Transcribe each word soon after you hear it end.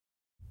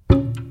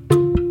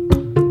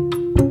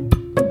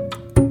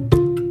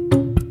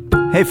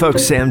Hey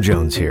folks, Sam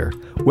Jones here.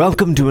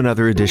 Welcome to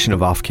another edition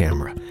of Off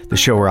Camera, the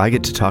show where I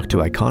get to talk to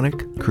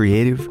iconic,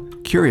 creative,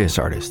 curious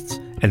artists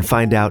and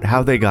find out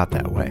how they got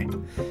that way.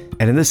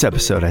 And in this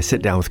episode, I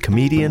sit down with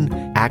comedian,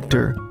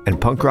 actor, and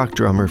punk rock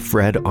drummer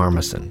Fred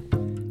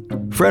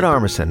Armisen. Fred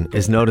Armisen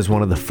is known as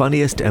one of the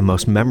funniest and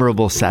most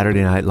memorable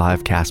Saturday Night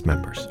Live cast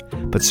members.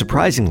 But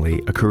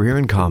surprisingly, a career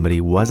in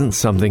comedy wasn't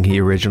something he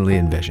originally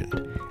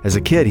envisioned. As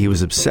a kid, he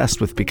was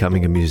obsessed with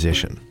becoming a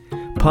musician.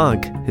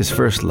 Punk, his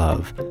first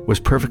love, was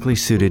perfectly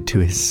suited to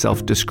his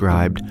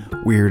self-described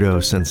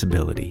weirdo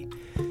sensibility.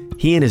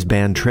 He and his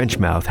band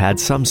Trenchmouth had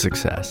some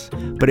success,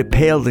 but it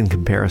paled in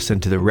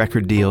comparison to the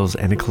record deals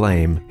and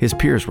acclaim his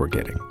peers were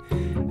getting.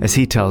 As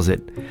he tells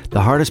it,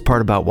 the hardest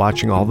part about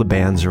watching all the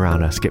bands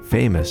around us get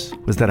famous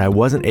was that I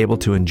wasn't able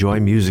to enjoy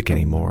music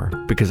anymore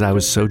because I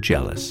was so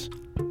jealous.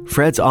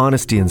 Fred's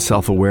honesty and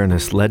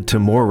self-awareness led to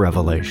more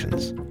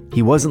revelations.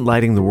 He wasn't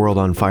lighting the world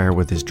on fire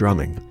with his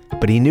drumming,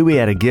 but he knew he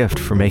had a gift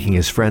for making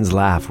his friends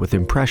laugh with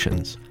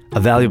impressions,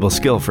 a valuable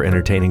skill for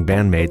entertaining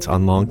bandmates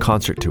on long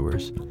concert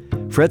tours.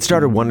 Fred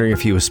started wondering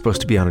if he was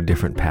supposed to be on a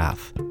different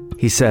path.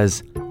 He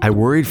says, "I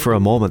worried for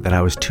a moment that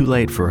I was too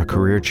late for a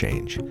career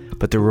change,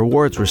 but the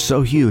rewards were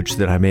so huge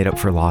that I made up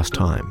for lost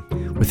time.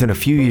 Within a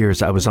few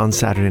years, I was on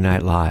Saturday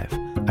Night Live.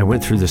 I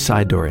went through the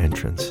side door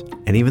entrance,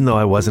 and even though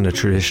I wasn't a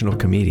traditional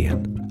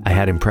comedian, I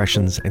had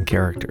impressions and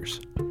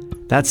characters."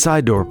 That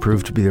side door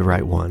proved to be the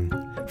right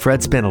one.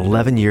 Fred spent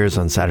 11 years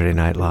on Saturday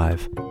Night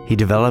Live. He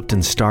developed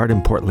and starred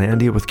in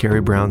Portlandia with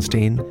Carrie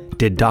Brownstein,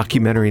 did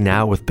Documentary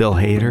Now with Bill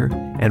Hader,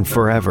 and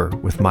Forever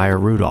with Maya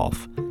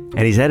Rudolph.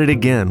 And he's at it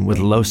again with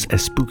Los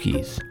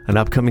Espookys, an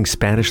upcoming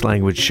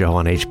Spanish-language show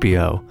on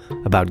HBO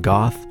about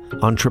goth,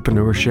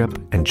 entrepreneurship,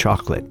 and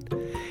chocolate.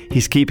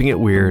 He's keeping it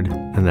weird,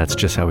 and that's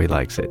just how he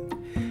likes it.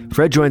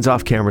 Fred joins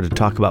off camera to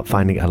talk about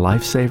finding a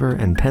lifesaver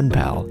and pen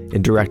pal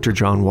in director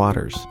John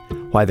Waters,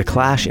 why The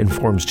Clash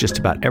informs just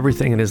about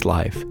everything in his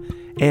life,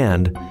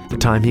 and the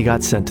time he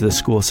got sent to the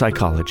school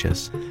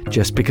psychologist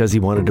just because he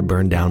wanted to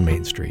burn down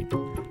Main Street.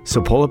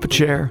 So pull up a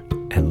chair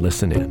and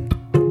listen in.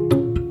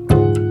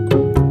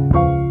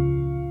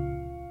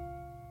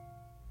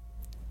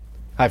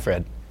 Hi,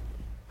 Fred.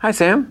 Hi,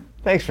 Sam.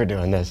 Thanks for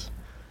doing this.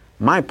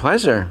 My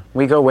pleasure.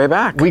 We go way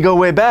back. We go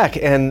way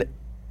back, and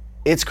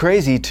it's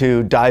crazy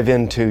to dive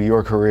into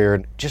your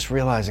career, just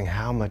realizing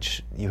how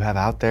much you have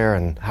out there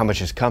and how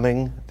much is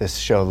coming. This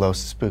show,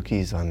 Los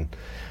Espookys, on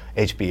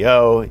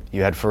HBO.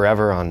 You had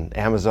Forever on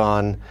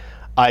Amazon.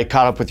 I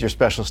caught up with your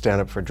special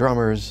stand-up for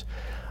drummers.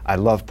 I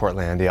love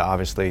Portlandia,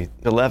 obviously.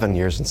 11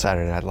 years in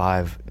Saturday Night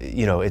Live.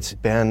 You know, it's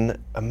been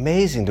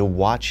amazing to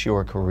watch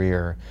your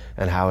career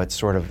and how it's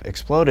sort of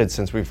exploded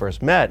since we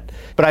first met.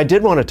 But I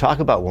did want to talk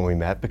about when we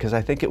met because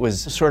I think it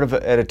was sort of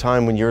at a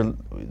time when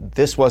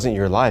this wasn't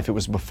your life. It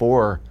was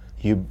before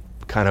you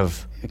kind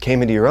of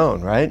came into your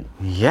own, right?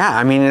 Yeah,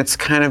 I mean, it's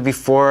kind of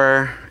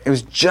before, it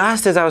was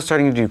just as I was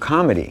starting to do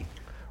comedy.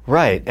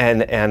 Right,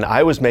 and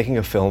I was making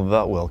a film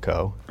about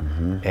Wilco,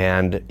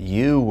 and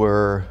you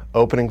were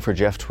opening for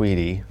Jeff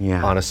Tweedy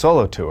on a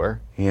solo tour.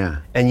 Yeah.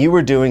 And you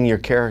were doing your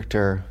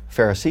character,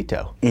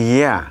 Ferocito.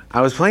 Yeah, I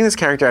was playing this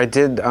character. I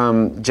did,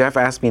 Jeff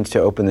asked me to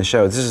open the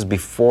show. This is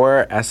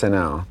before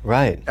SNL.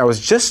 Right. I was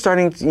just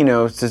starting,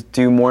 to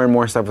do more and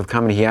more stuff with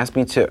comedy. He asked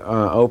me to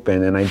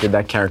open, and I did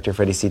that character,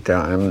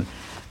 Ferocito.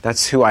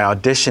 That's who I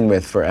auditioned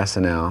with for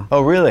SNL.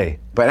 Oh, really?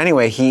 But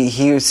anyway,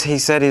 he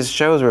said his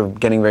shows were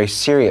getting very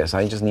serious.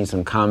 I just need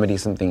some comedy,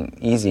 something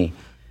easy.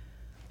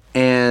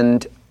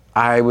 And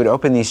I would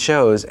open these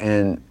shows,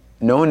 and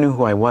no one knew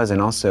who I was,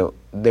 and also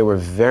they were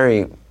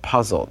very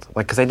puzzled.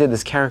 Like, because I did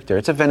this character.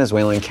 It's a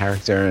Venezuelan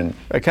character, and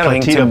kind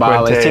of Tito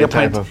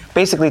Puente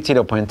basically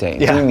Tito Puente,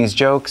 doing these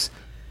jokes.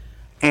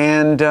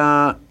 And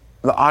the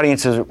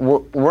audiences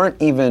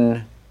weren't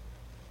even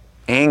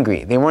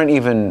angry. They weren't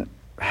even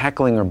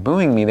heckling or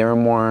booing me. They were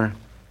more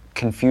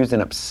confused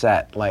and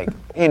upset, like,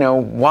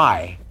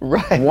 why?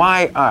 Right.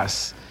 Why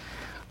us?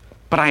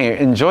 But I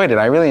enjoyed it.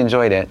 I really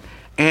enjoyed it.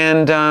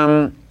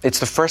 And it's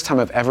the first time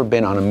I've ever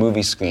been on a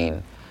movie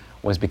screen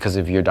was because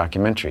of your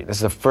documentary. This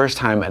is the first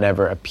time I'd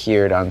ever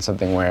appeared on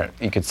something where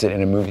you could sit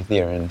in a movie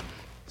theater and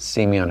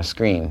see me on a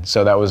screen.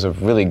 So that was a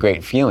really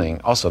great feeling.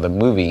 Also, the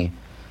movie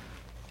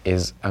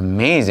is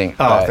amazing.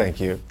 Oh, thank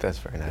you. That's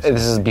very nice.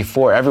 This is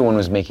before everyone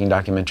was making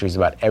documentaries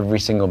about every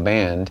single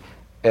band.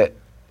 It's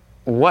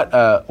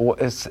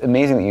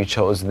amazing that you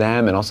chose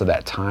them and also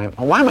that time.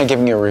 Why am I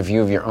giving you a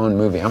review of your own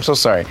movie? I'm so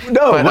sorry.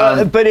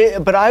 No,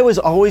 but I was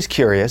always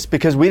curious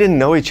because we didn't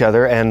know each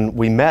other and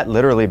we met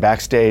literally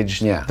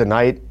backstage the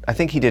night. I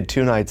think he did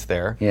 2 nights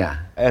there. Yeah.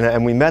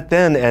 And we met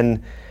then,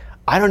 and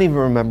I don't even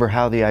remember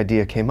how the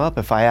idea came up.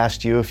 If I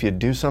asked you if you'd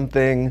do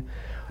something,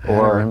 I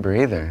don't remember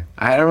either.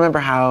 I don't remember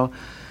how.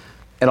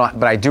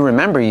 But I do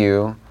remember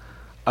you.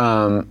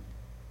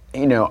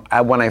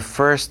 When I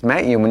first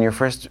met you, when you were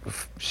first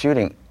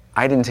shooting,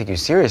 I didn't take you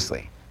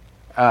seriously,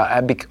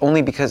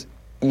 only because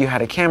you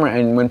had a camera,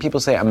 and when people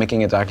say, I'm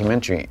making a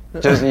documentary,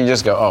 you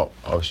just go,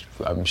 oh,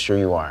 I'm sure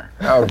you are.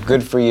 Oh,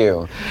 good for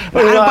you.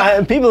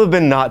 But people have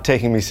been not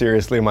taking me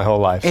seriously my whole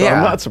life, so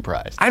I'm not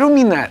surprised. I don't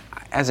mean that.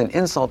 as an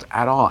insult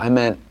at all. I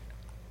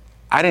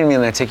didn't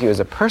mean that I take you as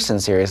a person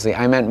seriously.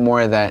 I meant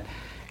more that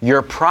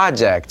your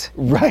project.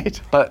 Right.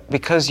 But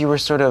because you were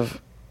sort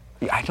of,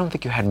 I don't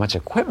think you had much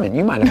equipment.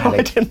 You might have had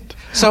I didn't.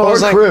 So or it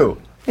was like,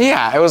 crew.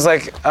 Yeah, it was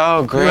like,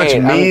 oh, great. Pretty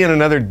much me and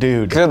another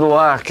dude. Good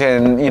luck,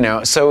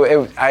 and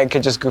so I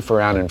could just goof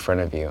around in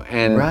front of you.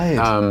 And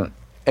right.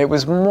 It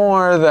was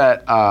more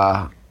that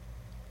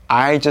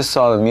I just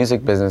saw the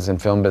music business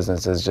and film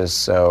business as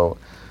just so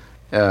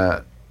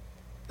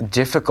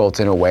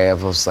difficult in a way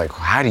of just like,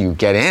 how do you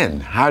get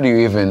in? How do you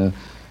even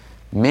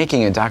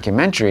making a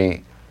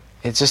documentary?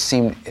 It just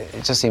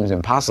seems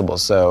impossible.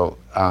 So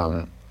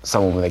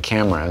someone with a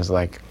camera, I was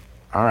like,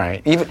 all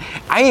right.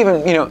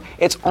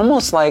 It's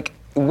almost like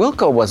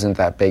Wilco wasn't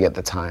that big at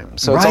the time.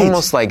 So it's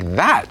almost like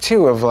that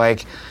too, of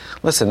like,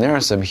 listen, there are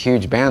some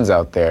huge bands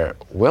out there.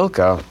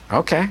 Wilco,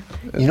 okay.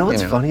 You know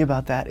what's funny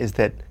about that is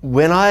that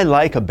when I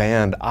like a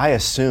band, I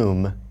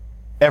assume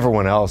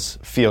everyone else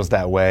feels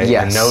that way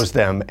and knows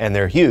them, and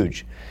they're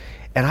huge.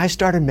 And I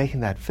started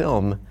making that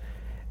film,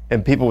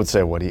 and people would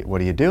say, what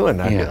are you doing?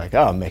 And I'd be like,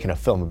 oh, I'm making a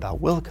film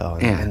about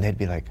Wilco. And they'd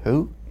be like,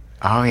 who?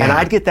 Oh, yeah. And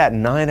I'd get that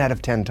 9 out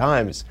of 10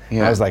 times.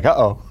 Yeah. I was like,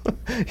 uh-oh.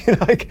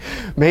 Like,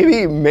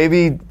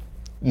 maybe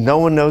no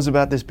one knows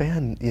about this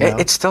band.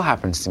 It still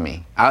happens to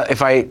me.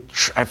 If I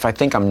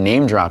think I'm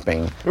name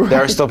dropping,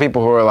 there are still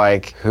people who are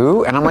like,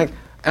 who? And I'm like,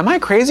 am I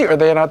crazy, or are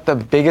they not the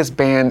biggest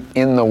band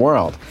in the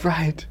world?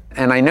 Right.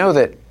 And I know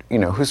that,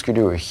 Husker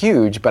Du are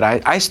huge, but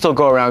I still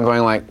go around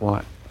going like,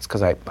 well, it's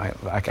because I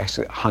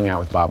actually hung out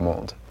with Bob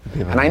Mould.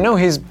 And I know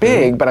he's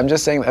big, but I'm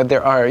just saying that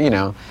there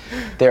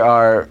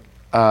are,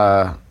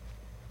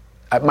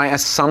 my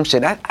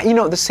assumption,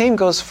 the same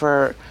goes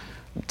for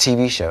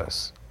TV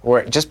shows.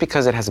 Or just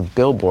because it has a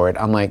billboard,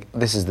 I'm like,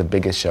 this is the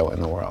biggest show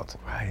in the world.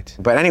 Right.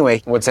 But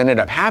anyway, what's ended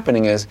up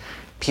happening is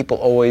people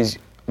always,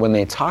 when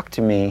they talk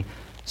to me,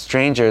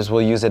 strangers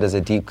will use it as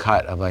a deep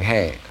cut of like,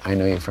 hey, I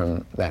know you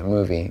from that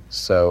movie.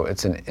 So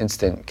it's an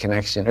instant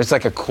connection. It's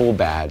like a cool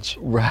badge.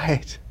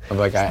 Right. Of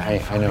like, I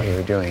know what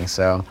you're doing.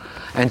 So,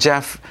 and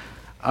Jeff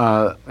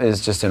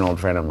is just an old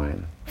friend of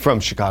mine.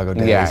 From Chicago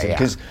days. Yeah.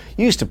 Because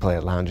you used to play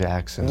at Lounge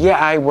Acts. Yeah,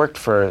 I worked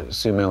for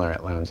Sue Miller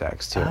at Lounge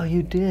Acts too. Oh,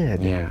 you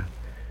did? Yeah.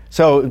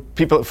 So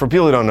for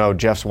people who don't know,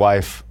 Jeff's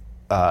wife,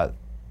 the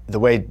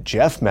way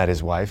Jeff met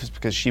his wife is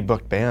because she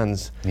booked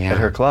bands at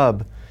her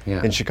club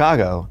in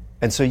Chicago.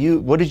 And so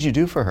what did you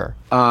do for her?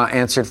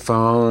 Answered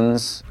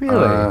phones.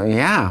 Really?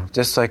 Yeah,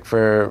 just like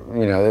for,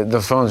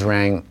 the phones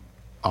rang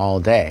all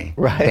day.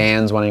 Right.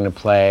 Bands wanting to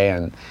play,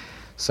 and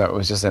so it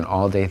was just an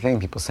all-day thing.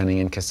 People sending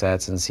in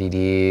cassettes and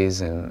CDs,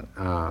 and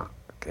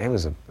it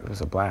was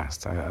a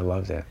blast. I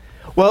loved it.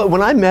 Well,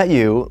 when I met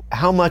you,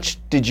 how much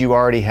did you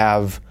already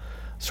have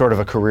sort of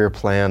a career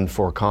plan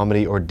for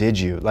comedy, or did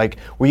you? Like,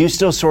 were you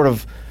still sort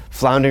of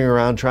floundering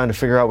around trying to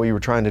figure out what you were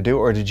trying to do,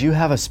 or did you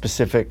have a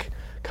specific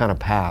kind of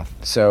path?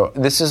 So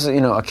this is,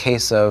 a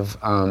case of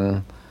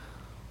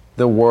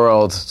the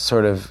world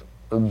sort of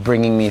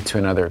bringing me to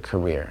another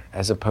career,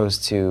 as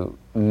opposed to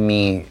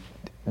me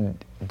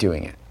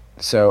doing it.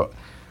 So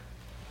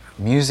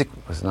music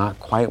was not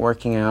quite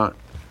working out,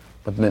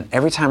 but then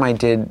every time I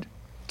did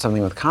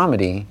something with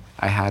comedy,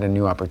 I had a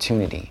new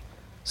opportunity.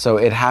 So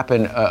it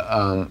happened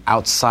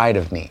outside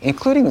of me,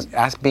 including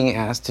being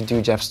asked to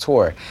do Jeff's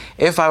tour.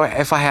 If I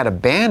had a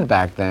band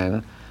back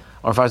then,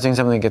 or if I was doing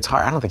something with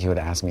guitar, I don't think he would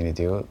have asked me to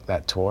do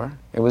that tour.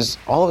 It was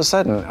all of a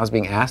sudden I was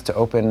being asked to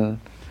open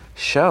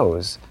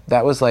shows.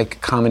 That was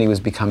like comedy was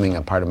becoming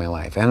a part of my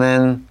life. And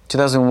then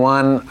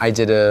 2001,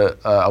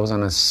 I was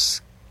on a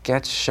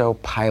sketch show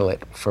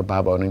pilot for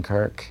Bob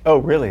Odenkirk. Oh,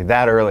 really?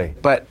 That early?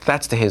 But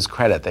that's to his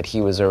credit that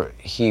he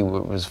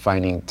was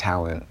finding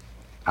talent.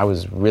 I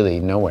was really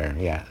nowhere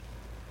yet.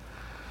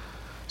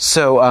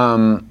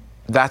 So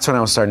that's when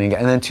I was starting to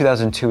get, and then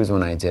 2002 is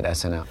when I did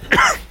SNL.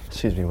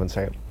 Excuse me 1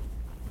 second.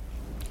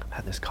 I've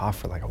had this cough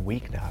for like a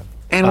week now.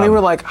 And we were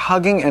like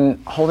hugging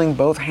and holding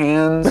both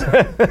hands.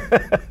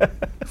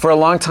 For a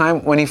long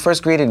time, when he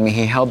first greeted me,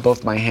 he held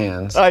both my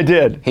hands. I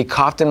did. He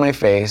coughed in my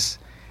face,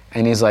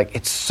 and he's like,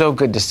 "It's so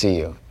good to see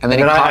you." And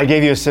then I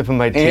gave you a sip of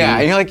my tea. Yeah,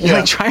 and you're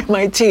like, try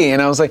my tea.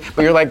 And I was like,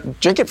 but you're like,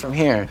 drink it from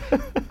here.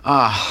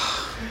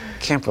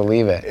 Can't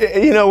believe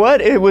it. You know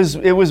what? It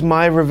was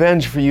my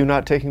revenge for you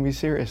not taking me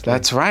seriously.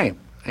 That's right.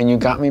 And you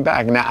got me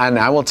back. And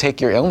I will take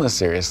your illness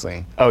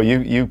seriously. Oh,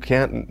 you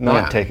can't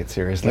not take it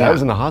seriously. Yeah. I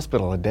was in the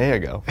hospital a day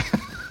ago.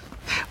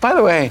 By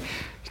the way,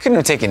 you couldn't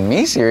have taken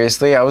me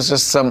seriously. I was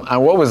just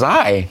what was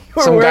I?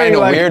 Some guy in a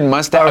weird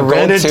mustache, a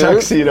rented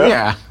tuxedo.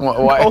 Yeah.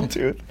 Gold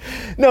tooth.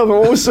 No,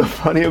 but what was so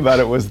funny about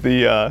it was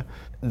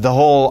the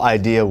whole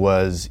idea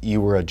was you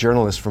were a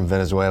journalist from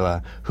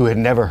Venezuela who had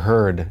never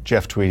heard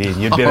Jeff Tweedy.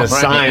 You'd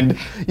been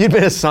You'd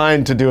been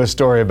assigned to do a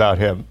story about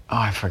him. Oh,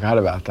 I forgot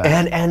about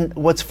that. And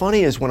what's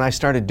funny is when I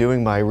started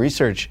doing my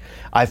research,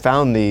 I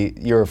found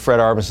your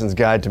Fred Armisen's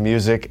Guide to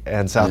Music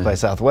and South by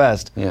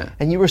Southwest. Yeah.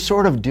 And you were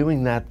sort of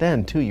doing that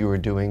then too. You were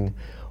doing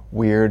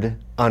weird,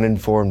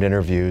 uninformed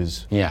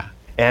interviews. Yeah.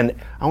 And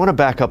I want to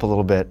back up a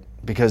little bit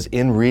because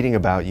in reading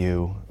about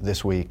you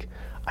this week,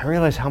 I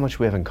realize how much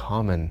we have in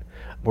common.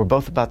 We're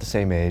both about the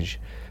same age.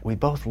 We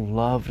both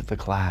loved The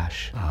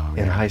Clash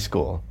in high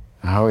school.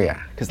 Oh,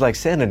 yeah. Because like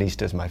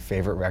Sandinista is my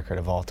favorite record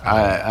of all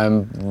time.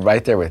 I'm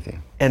right there with you.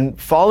 And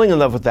falling in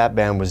love with that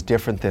band was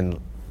different than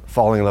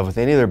falling in love with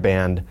any other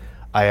band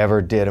I ever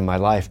did in my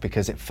life,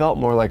 because it felt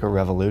more like a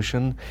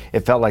revolution. It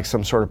felt like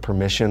some sort of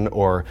permission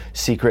or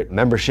secret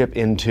membership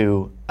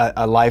into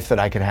a life that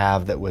I could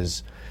have that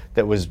was,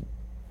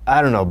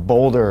 I don't know,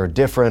 bolder or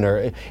different,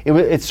 or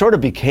it sort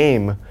of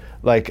became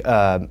like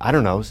I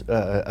don't know,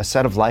 a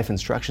set of life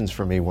instructions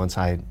for me once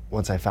I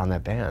found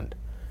that band.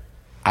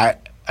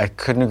 I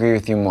couldn't agree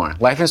with you more.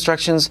 Life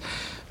instructions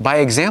by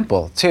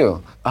example,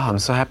 too. Oh, I'm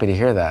so happy to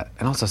hear that.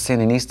 And also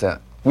Sandinista.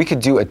 We could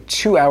do a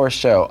 2-hour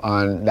show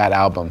on that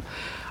album.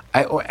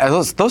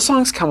 Those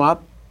songs come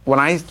up, when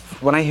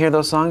I hear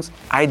those songs,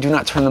 I do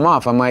not turn them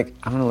off. I'm like,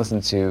 I'm going to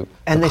listen to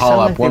And they Call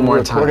sound Up like one they were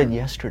more time. recorded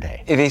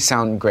yesterday. They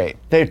sound great.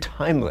 They're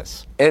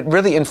timeless. It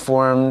really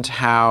informed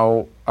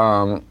how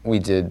we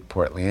did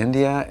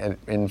Portlandia. It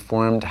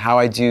informed how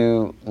I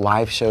do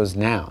live shows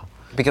now.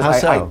 Because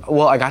How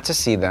so? I got to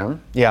see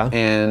them. Yeah.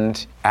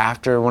 And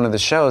after one of the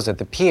shows at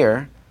the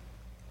Pier,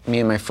 me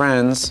and my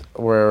friends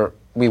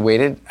we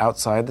waited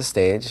outside the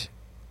stage,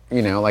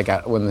 when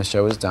the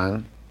show was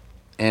done.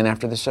 And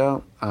after the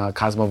show,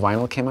 Cosmo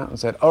Vinyl came out and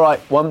said, "All right,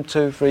 1,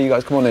 2, 3, you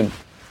guys come on in."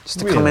 Just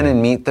to come in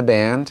and meet the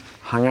band.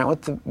 Hung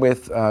out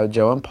with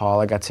Joe and Paul.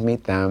 I got to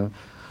meet them.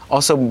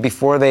 Also,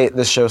 before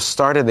the show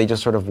started, they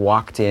just sort of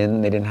walked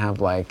in. They didn't have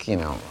a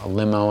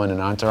limo and an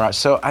entourage.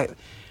 So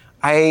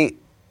I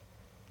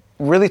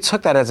really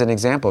took that as an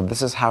example of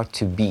this is how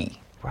to be.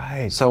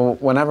 Right. So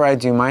whenever I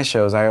do my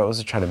shows, I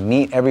always try to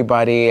meet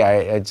everybody.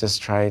 I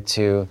just try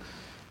to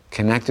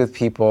connect with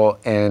people.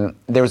 And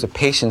there was a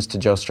patience to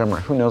Joe Strummer.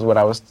 Who knows what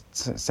I was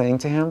saying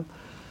to him?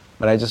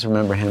 But I just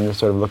remember him just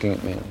sort of looking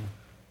at me,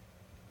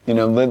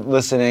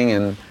 listening.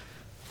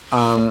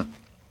 And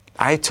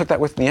I took that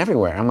with me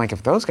everywhere. I'm like,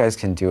 if those guys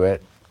can do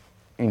it,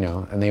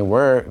 and they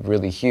were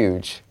really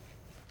huge,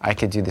 I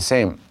could do the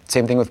same.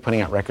 Same thing with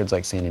putting out records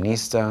like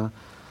Sandinista.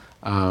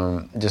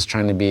 Just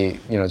trying to be,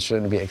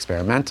 trying to be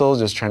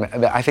experimental,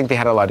 I think they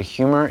had a lot of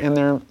humor in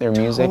their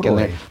music and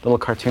their little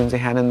cartoons they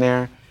had in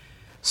there.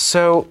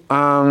 So,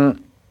 God,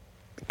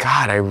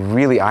 I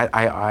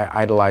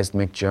idolized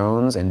Mick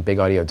Jones and Big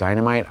Audio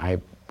Dynamite. I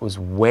was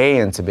way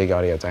into Big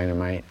Audio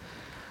Dynamite.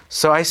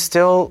 So I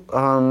still,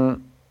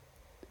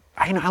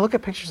 I look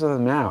at pictures of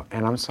them now,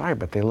 and I'm sorry,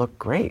 but they look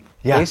great.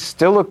 Yeah. They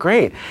still look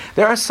great.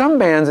 There are some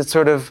bands that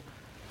sort of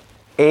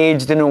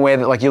aged in a way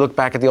that, like, you look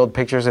back at the old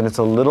pictures and it's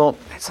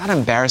not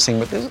embarrassing,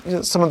 but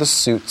there's some of the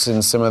suits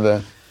and some of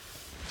the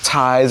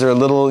ties are a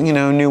little,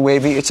 new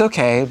wavy. It's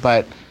okay,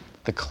 but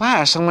The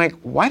Clash, I'm like,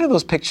 why do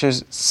those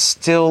pictures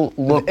still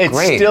look great?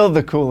 It's still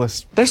the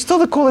coolest. They're still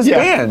the coolest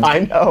band. I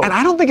know. And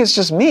I don't think it's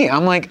just me.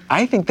 I'm like,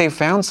 I think they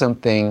found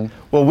something.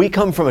 Well, we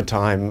come from a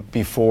time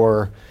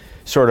before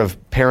sort of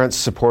parents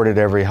supported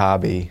every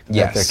hobby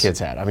that their kids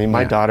had. I mean,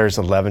 my daughter's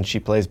 11, she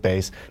plays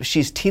bass.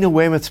 She's Tina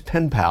Weymouth's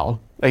pen pal,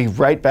 like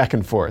right back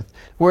and forth.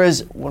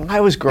 Whereas when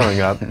I was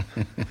growing up,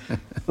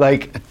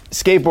 like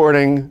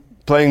skateboarding,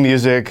 playing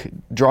music,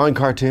 drawing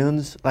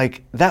cartoons,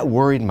 like that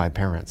worried my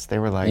parents. They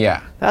were like,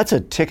 that's a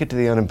ticket to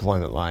the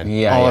unemployment line,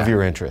 all of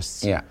your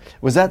interests. Yeah.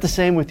 Was that the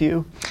same with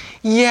you?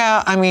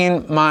 Yeah, I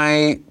mean,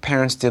 my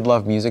parents did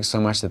love music so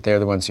much that they're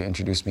the ones who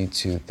introduced me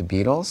to the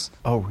Beatles.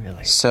 Oh,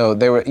 really? So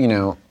they were,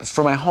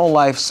 for my whole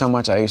life so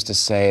much I used to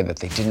say that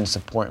they didn't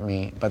support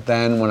me. But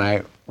then when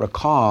I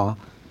recall,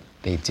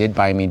 they did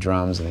buy me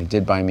drums and they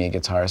did buy me a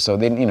guitar. So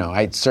they,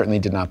 I certainly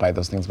did not buy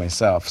those things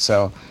myself.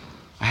 So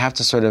I have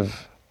to sort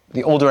of,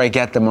 the older I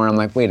get, the more I'm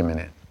like, wait a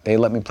minute, they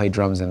let me play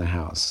drums in the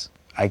house.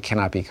 I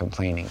cannot be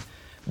complaining.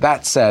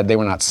 That said, they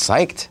were not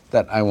psyched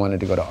that I wanted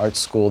to go to art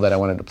school, that I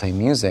wanted to play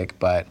music,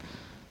 but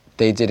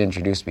they did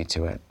introduce me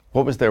to it.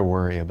 What was their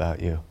worry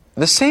about you?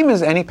 The same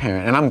as any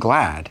parent, and I'm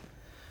glad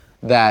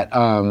that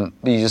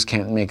you just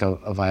can't make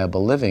a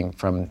viable living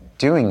from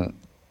doing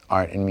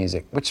art and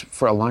music, which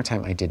for a long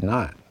time I did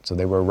not. So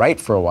they were right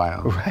for a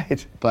while.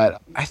 Right.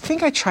 But I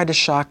think I tried to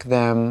shock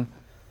them.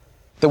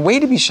 The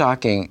way to be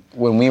shocking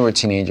when we were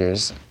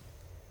teenagers,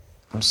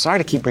 I'm sorry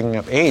to keep bringing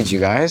up age, you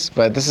guys,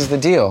 but this is the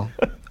deal.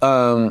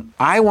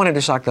 I wanted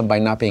to shock them by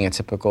not being a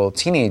typical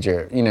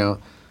teenager.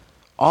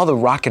 All the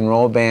rock and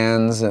roll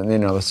bands and,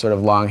 the sort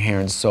of long hair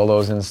and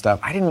solos and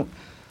stuff.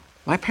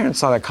 My parents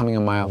saw that coming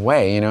a mile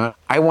away,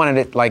 I wanted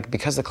it,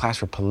 because the Clash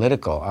were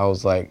political, I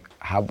was like,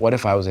 what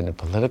if I was into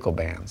political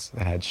bands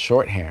that had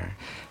short hair?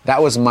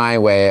 That was my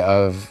way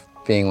of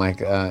being like,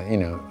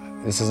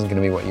 this isn't going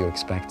to be what you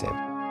expected.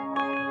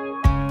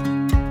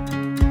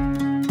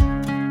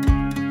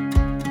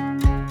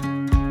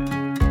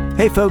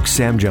 Hey folks,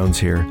 Sam Jones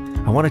here.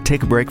 I want to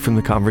take a break from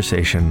the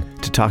conversation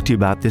to talk to you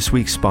about this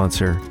week's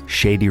sponsor,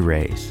 Shady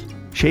Rays.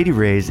 Shady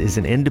Rays is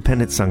an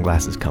independent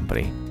sunglasses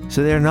company.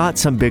 So they're not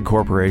some big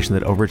corporation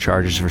that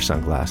overcharges for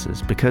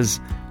sunglasses, because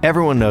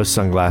everyone knows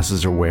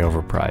sunglasses are way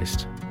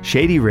overpriced.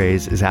 Shady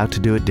Rays is out to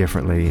do it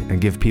differently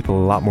and give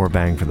people a lot more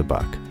bang for the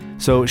buck.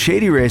 So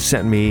Shady Rays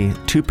sent me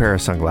 2 pair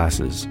of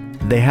sunglasses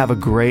They have a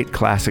great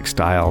classic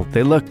style.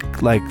 They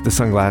look like the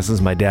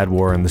sunglasses my dad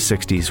wore in the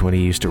 60s when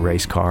he used to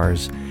race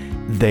cars.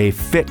 They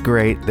fit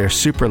great, they're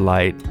super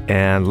light,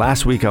 and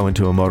last week I went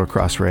to a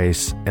motocross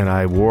race and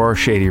I wore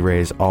Shady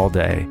Rays all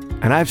day.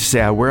 And I have to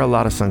say, I wear a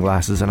lot of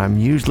sunglasses and I'm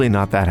usually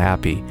not that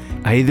happy.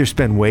 I either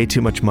spend way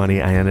too much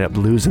money, I end up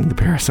losing the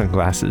pair of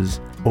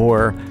sunglasses,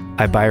 or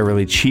I buy a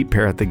really cheap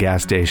pair at the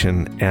gas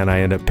station and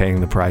I end up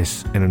paying the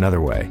price in another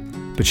way.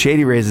 But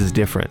Shady Rays is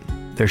different.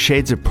 Their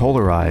shades are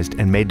polarized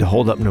and made to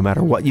hold up no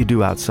matter what you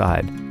do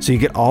outside. So you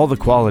get all the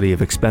quality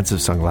of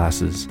expensive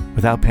sunglasses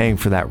without paying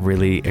for that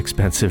really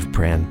expensive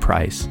brand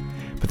price.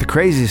 But the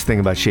craziest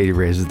thing about Shady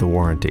Rays is the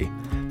warranty.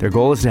 Their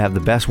goal is to have the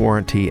best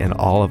warranty in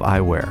all of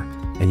eyewear,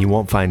 and you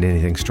won't find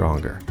anything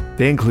stronger.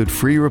 They include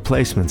free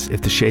replacements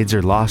if the shades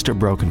are lost or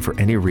broken for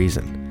any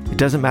reason. It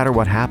doesn't matter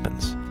what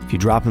happens. If you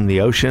drop them in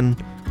the ocean,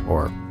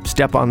 or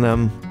step on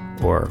them,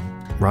 or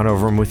run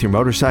over them with your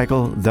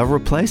motorcycle, they'll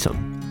replace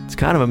them. It's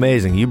kind of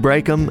amazing. You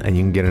break them and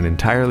you can get an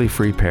entirely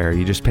free pair.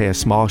 You just pay a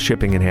small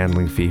shipping and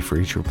handling fee for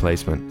each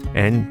replacement.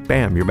 And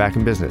bam, you're back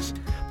in business.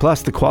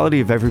 Plus, the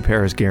quality of every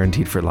pair is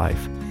guaranteed for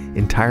life.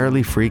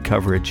 Entirely free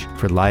coverage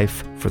for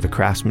life for the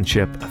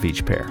craftsmanship of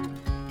each pair.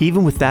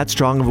 Even with that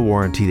strong of a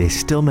warranty, they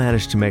still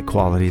manage to make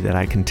quality that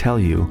I can tell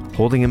you,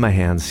 holding in my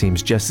hands,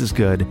 seems just as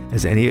good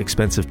as any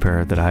expensive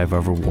pair that I have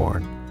ever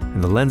worn.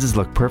 And the lenses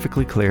look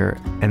perfectly clear,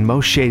 and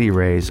most Shady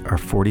Rays are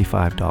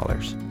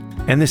 $45.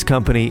 And this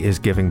company is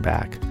giving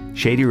back.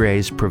 Shady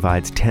Rays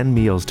provides 10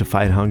 meals to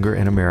fight hunger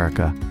in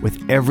America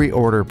with every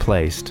order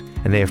placed,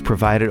 and they have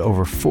provided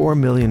over 4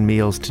 million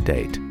meals to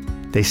date.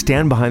 They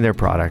stand behind their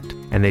product,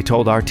 and they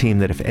told our team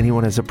that if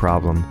anyone has a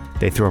problem,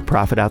 they throw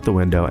profit out the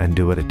window and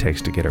do what it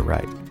takes to get it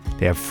right.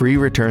 They have free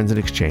returns and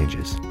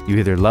exchanges. You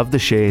either love the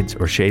shades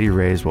or Shady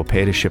Rays will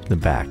pay to ship them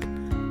back.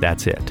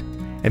 That's it.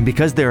 And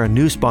because they're a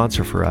new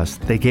sponsor for us,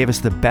 they gave us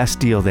the best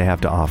deal they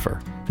have to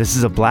offer. This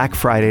is a Black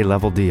Friday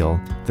level deal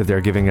that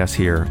they're giving us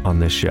here on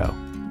this show.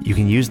 You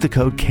can use the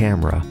code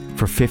CAMERA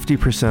for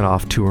 50%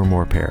 off 2 or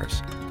more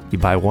pairs. You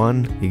buy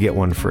one, you get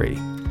one free.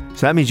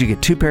 So that means you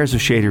get 2 pairs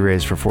of Shady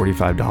Rays for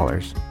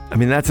 $45. I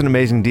mean, that's an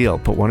amazing deal.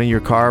 Put one in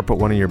your car, put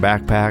one in your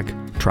backpack,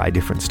 try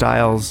different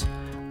styles.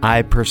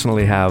 I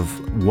personally have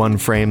one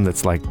frame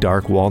that's like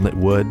dark walnut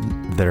wood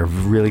that are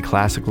really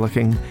classic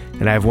looking,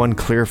 and I have one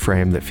clear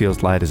frame that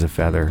feels light as a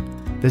feather.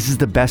 This is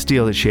the best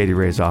deal that Shady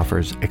Rays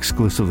offers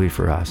exclusively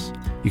for us.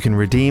 You can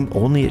redeem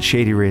only at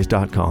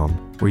shadyrays.com,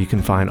 where you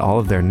can find all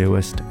of their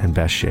newest and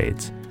best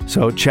shades.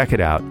 So check it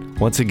out.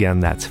 Once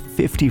again, that's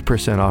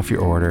 50% off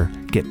your order.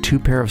 Get 2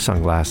 pair of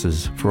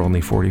sunglasses for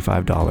only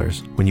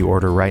 $45 when you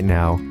order right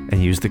now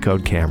and use the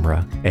code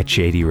CAMERA at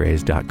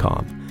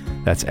shadyrays.com.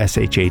 That's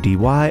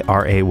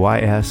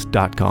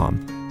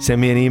SHADYRAYS.com.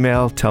 Send me an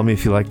email, tell me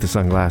if you like the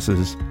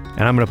sunglasses,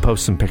 and I'm going to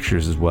post some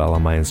pictures as well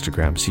on my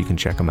Instagram so you can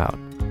check them out.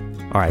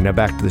 All right, now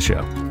back to the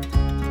show.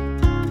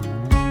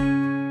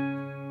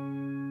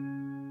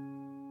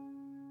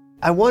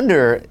 I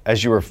wonder,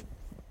 as you were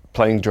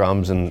playing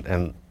drums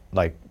and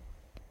like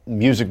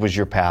music was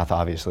your path,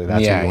 obviously,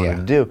 that's what you wanted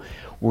to do.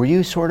 Were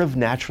you sort of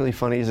naturally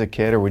funny as a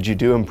kid, or would you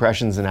do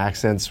impressions and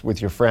accents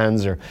with your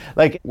friends, or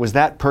like, was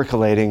that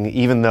percolating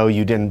even though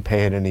you didn't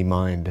pay it any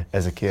mind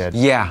as a kid?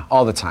 Yeah,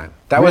 all the time.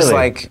 That was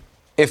like,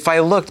 if I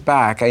looked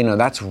back,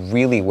 that's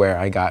really where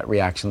I got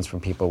reactions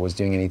from people, was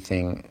doing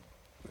anything,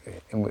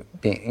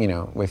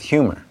 with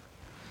humor.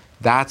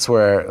 That's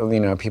where,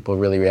 people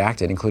really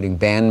reacted, including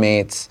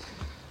bandmates.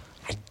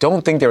 I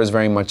don't think there was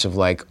very much of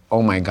like,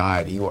 oh my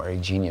God, you are a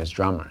genius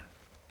drummer.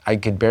 I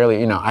could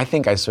barely, I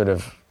think I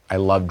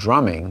love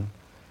drumming,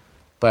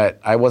 but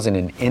I wasn't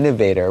an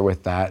innovator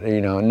with that.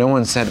 No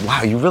one said,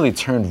 wow, you really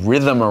turned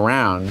rhythm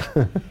around.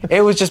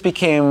 It was just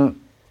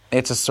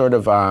it's a sort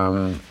of,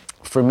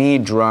 for me,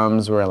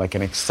 drums were like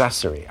an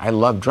accessory. I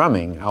love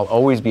drumming. I'll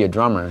always be a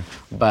drummer,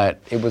 but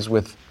it was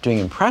with doing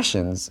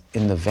impressions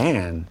in the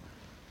van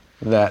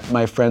that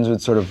my friends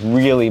would sort of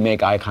really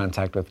make eye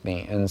contact with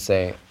me and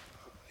say,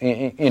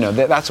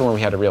 that's when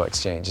we had a real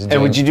exchange.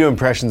 And would you do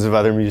impressions of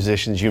other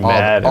musicians you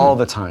met? All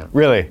the time.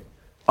 Really?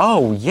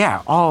 Oh,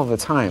 yeah, all the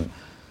time.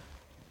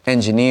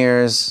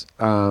 Engineers,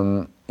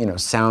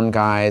 sound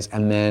guys,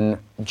 and then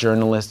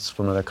journalists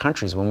from other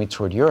countries. When we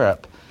toured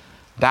Europe,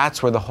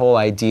 that's where the whole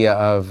idea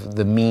of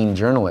the mean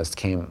journalist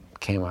came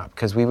up.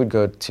 Because we would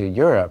go to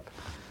Europe,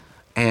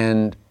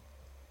 and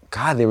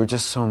God, they were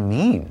just so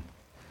mean.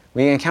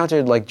 We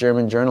encountered like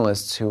German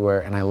journalists who were,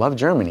 and I love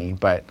Germany,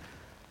 but,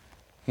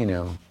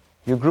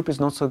 your group is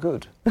not so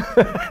good.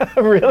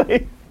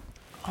 Really?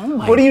 Oh my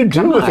God. What do you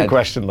do with a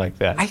question like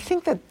that? I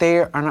think that they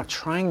are not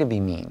trying to be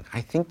mean.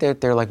 I think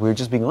that they're like, we're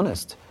just being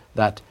honest.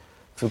 That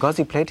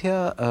Fugazi played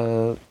here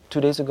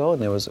 2 days ago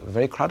and it was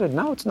very crowded.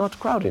 Now it's not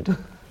crowded.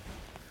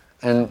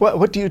 And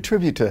what do you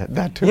attribute to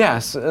that to?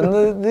 Yes,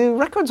 and the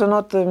records are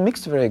not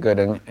mixed very good,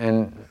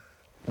 and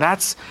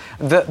that's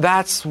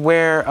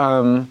where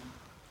the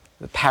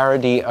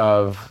parody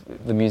of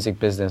the music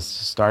business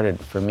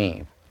started for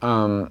me.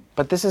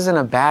 But this isn't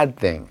a bad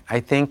thing.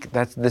 I think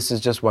this is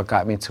just what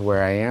got me to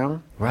where I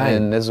am. Right.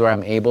 And this is where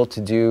I'm able to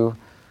do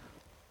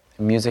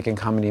music and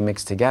comedy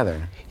mixed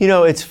together. You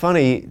know, it's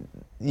funny,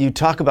 you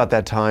talk about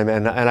that time,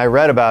 and I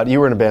read about, you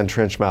were in a band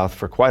Trenchmouth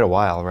for quite a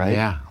while, right?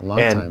 Yeah, a long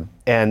time.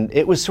 And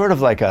it was sort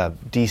of like a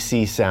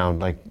DC sound,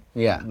 like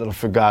Yeah. a little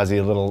Fugazi,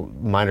 a little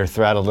Minor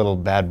Threat, a little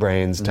Bad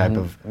Brains type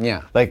of,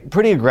 Yeah. like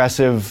pretty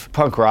aggressive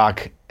punk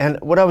rock. And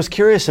what I was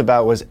curious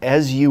about was,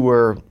 as you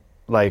were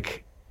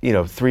like,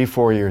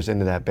 3-4 years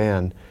into that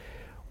band,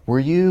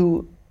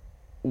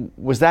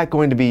 was that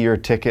going to be your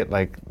ticket,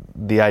 like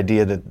the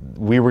idea that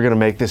we were going to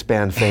make this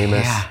band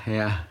famous?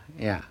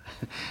 Yeah.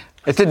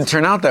 It didn't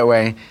turn out that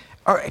way,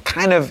 or it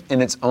kind of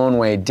in its own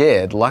way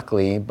did,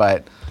 luckily,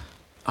 but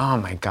oh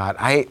my God,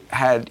 I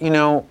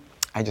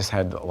just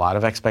had a lot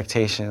of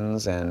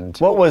expectations. And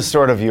what was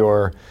sort of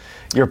your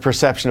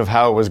perception of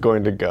how it was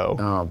going to go?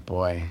 Oh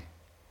boy,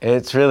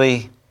 it's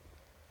really,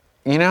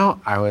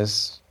 I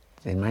was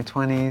in my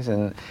 20s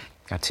and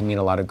got to meet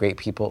a lot of great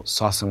people,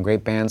 saw some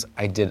great bands.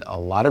 I did a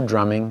lot of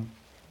drumming.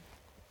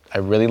 I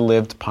really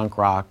lived punk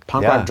rock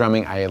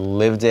drumming. I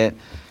lived it.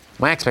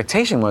 My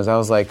expectation was, I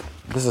was like,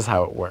 this is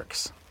how it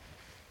works.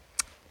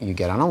 You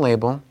get on a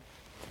label,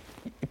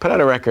 you put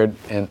out a record,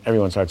 and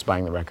everyone starts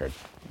buying the record.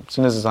 As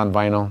soon as it's on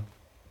vinyl,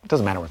 it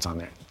doesn't matter what's on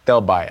there.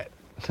 They'll buy it.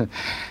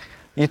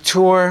 You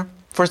tour,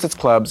 first it's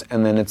clubs,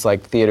 and then it's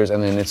like theaters,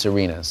 and then it's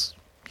arenas.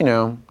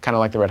 Kind of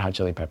like the Red Hot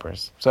Chili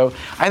Peppers. So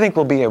I think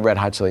we'll be a Red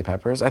Hot Chili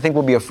Peppers. I think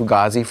we'll be a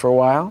Fugazi for a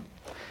while.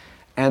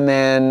 And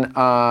then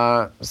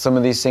some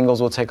of these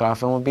singles will take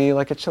off and we'll be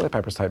like a Chili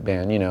Peppers type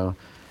band,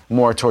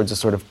 more towards a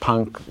sort of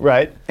punk.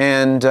 Right.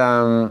 And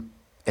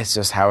it's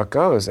just how it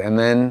goes. And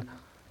then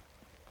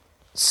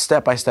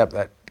step by step,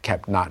 that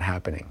kept not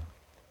happening.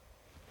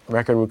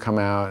 Record would come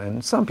out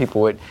and some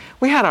people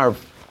we had our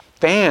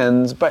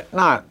fans, but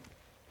not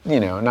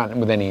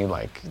with any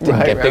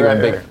didn't get bigger and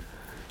bigger.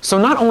 So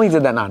not only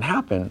did that not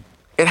happen,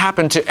 it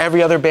happened to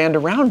every other band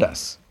around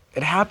us.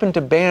 It happened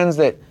to bands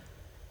that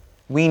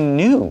we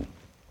knew.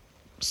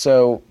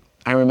 So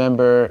I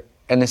remember,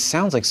 and this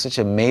sounds like such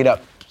a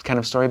made-up kind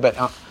of story, but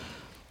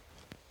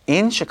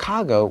in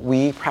Chicago,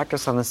 we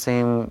practiced on the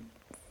same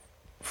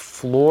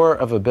floor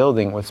of a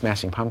building with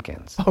Smashing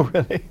Pumpkins. Oh,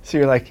 really? So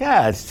you're like,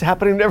 yeah, it's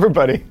happening to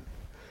everybody.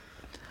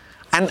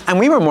 And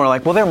we were more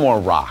like, well, they're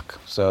more rock,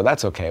 so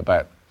that's okay.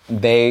 But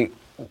they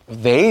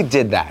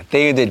did that.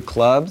 They did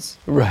clubs,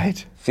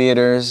 right,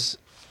 theaters,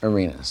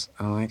 arenas.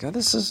 I'm like,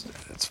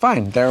 it's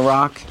fine. They're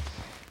rock.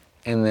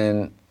 And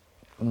then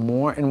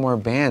more and more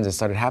bands it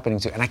started happening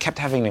to, and I kept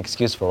having an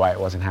excuse for why it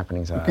wasn't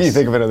happening to us. Can you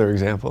think of another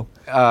example?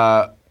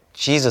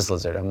 Jesus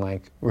Lizard. I'm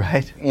like,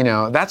 right.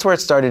 That's where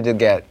it started to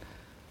get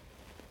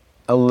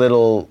a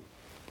little,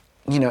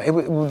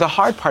 the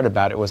hard part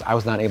about it was I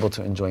was not able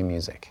to enjoy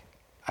music.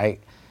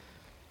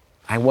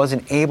 I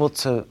wasn't able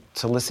to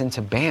listen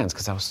to bands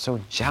because I was so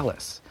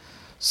jealous.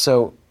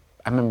 So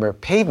I remember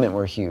Pavement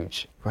were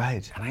huge.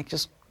 Right. And I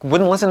just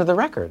wouldn't listen to the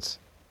records.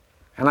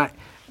 And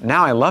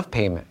now I love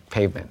Pavement.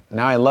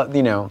 Now I love,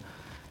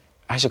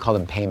 I should call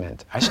them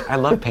Payment. I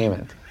love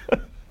Payment.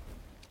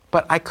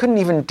 But I couldn't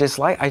even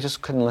I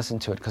just couldn't listen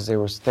to it because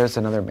there's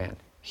another band.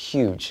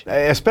 Huge.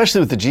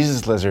 Especially with the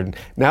Jesus Lizard.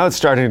 Now it's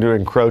starting to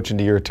encroach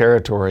into your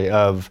territory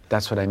of...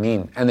 That's what I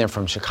mean. And they're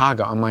from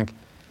Chicago. I'm like,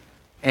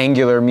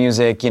 angular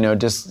music,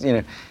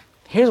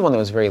 Here's one that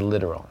was very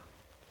literal.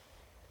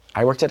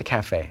 I worked at a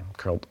cafe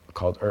called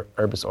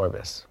Urbis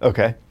Orbis.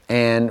 Okay.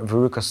 And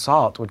Veruca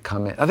Salt would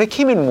come in. They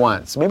came in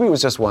once. Maybe it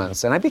was just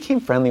once. And I became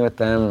friendly with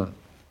them.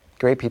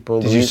 Great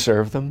people. Did you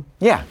serve them?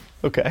 Yeah.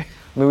 Okay.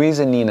 Louise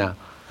and Nina.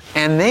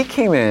 And they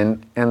came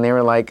in and they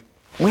were like,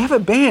 we have a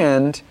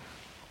band.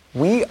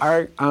 We're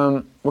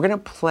going to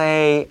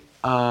play,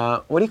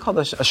 what do you call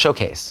this? A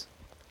showcase.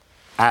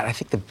 At, I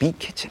think, the Beat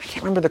Kitchen. I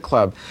can't remember the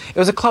club. It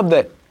was a club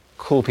that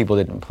cool people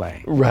didn't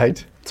play.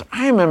 Right. So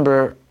I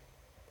remember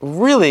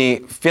really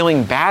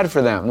feeling bad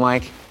for them.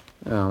 Like,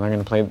 they're going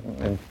to play,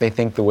 and they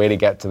think the way to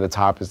get to the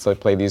top is to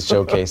play these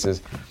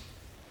showcases.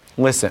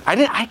 Listen,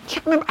 I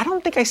can't remember. I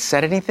don't think I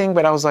said anything,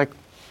 but I was like,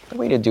 the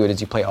way to do it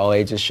is you play all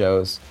ages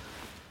shows.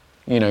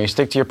 You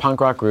stick to your punk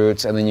rock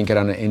roots, and then you get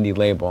on an indie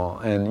label.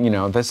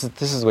 And, this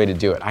is the way to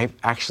do it. I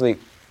actually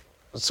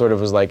sort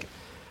of was like,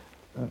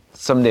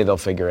 someday they'll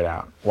figure it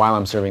out while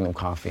I'm serving them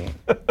coffee.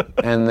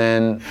 And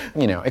then,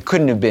 it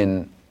couldn't have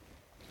been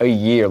a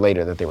year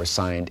later that they were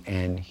signed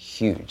and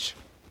huge.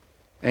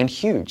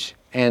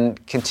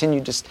 And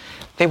continued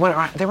they were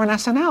on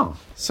SNL.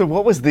 So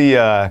what was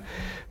the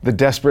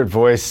desperate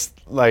voice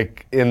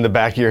like in the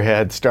back of your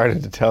head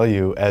started to tell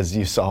you as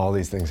you saw all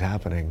these things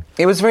happening?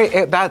 It was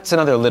that's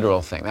another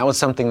literal thing. That was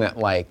something that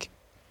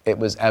it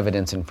was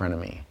evidence in front of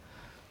me.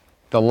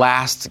 The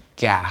last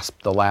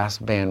gasp, the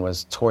last band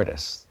was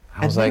Tortoise.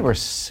 They were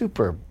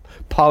super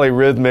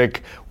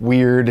polyrhythmic,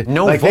 weird.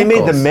 No vocals. They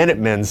made the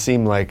Minutemen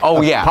seem like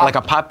like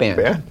a pop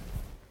band.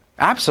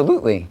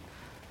 Absolutely.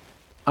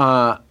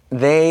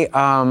 They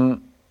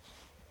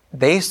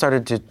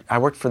started to. I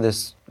worked for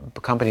this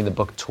company that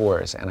booked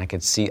tours, and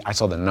I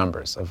saw the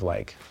numbers of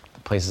the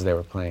places they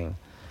were playing,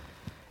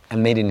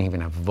 and they didn't even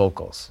have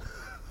vocals.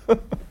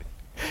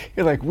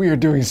 You're like, we are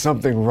doing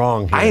something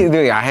wrong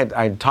here.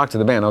 I talked to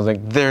the band. I was like,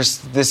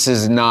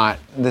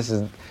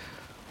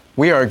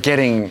 we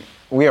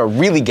are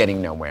really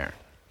getting nowhere.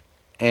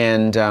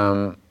 And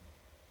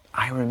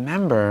I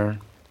remember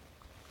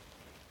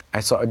I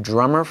saw a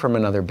drummer from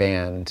another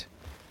band,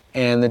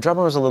 and the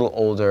drummer was a little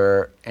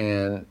older,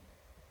 and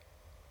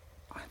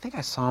I think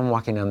I saw him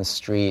walking down the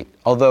street.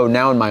 Although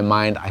now in my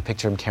mind, I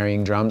picture him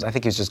carrying drums. I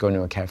think he was just going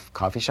to a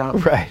coffee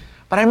shop. Right.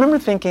 But I remember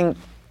thinking,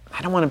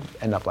 I don't want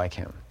to end up like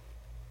him.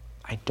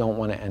 I don't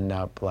want to end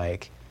up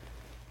like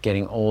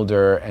getting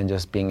older and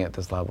just being at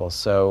this level.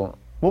 So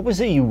what was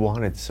it you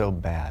wanted so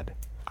bad?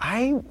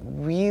 I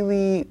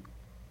really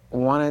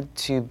wanted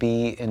to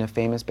be in a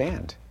famous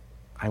band.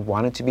 I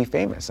wanted to be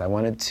famous. I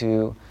wanted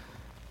to,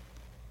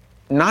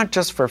 not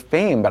just for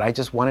fame, but I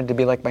just wanted to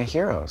be like my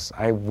heroes.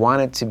 I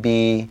wanted to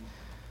be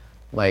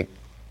like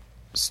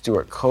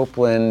Stuart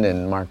Copeland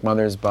and Mark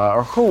Mothersbaugh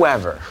or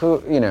whoever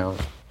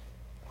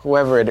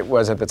it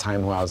was at the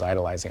time who I was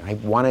idolizing. I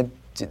wanted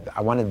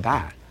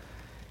that.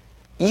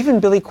 Even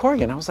Billy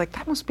Corgan, I was like,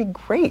 that must be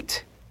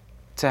great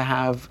to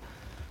have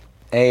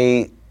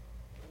a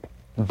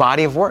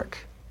body of work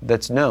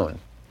that's known.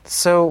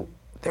 So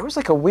there was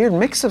like a weird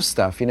mix of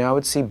stuff. I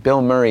would see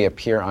Bill Murray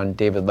appear on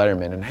David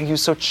Letterman, and he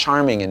was so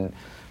charming and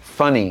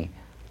funny.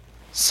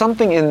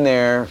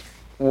 There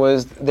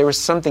was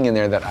something in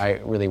there that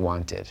I really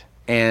wanted.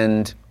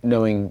 And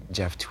knowing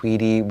Jeff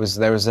Tweedy,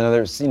 there was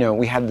another,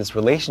 we had this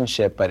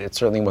relationship, but it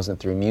certainly wasn't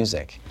through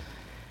music.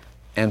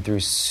 And through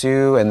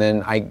Sue, and then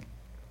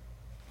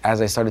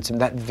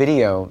that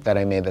video that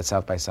I made, that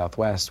South by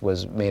Southwest,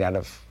 was made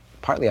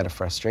partly out of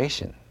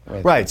frustration.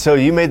 Right, so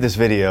you made this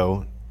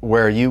video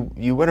where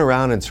you went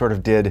around and sort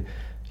of did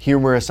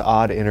humorous,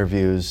 odd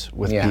interviews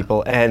with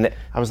people, and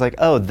I was like,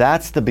 oh,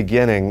 that's the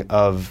beginning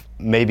of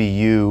maybe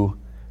you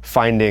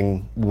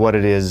finding what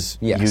it is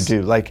you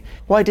do. Like,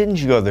 why didn't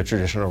you go the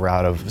traditional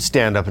route of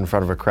stand up in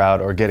front of a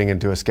crowd or getting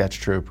into a sketch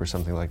troupe or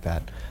something like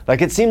that?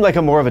 Like, it seemed like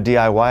a more of a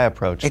DIY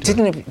approach.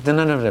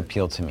 None of it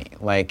appealed to me.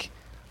 Like,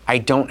 I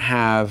don't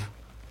have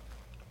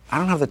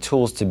the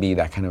tools to be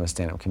that kind of a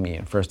stand-up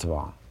comedian, first of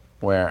all,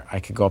 where I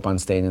could go up on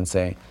stage and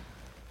say,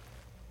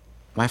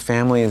 my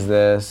family is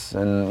this,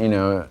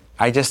 and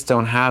I just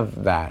don't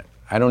have that.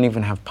 I don't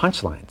even have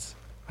punchlines.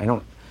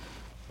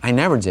 I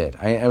never did.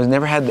 I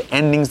never had the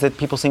endings that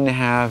people seem to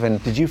have.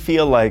 And did you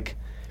feel like,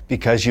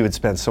 because you had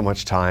spent so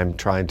much time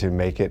trying to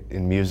make it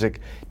in music,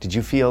 did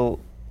you feel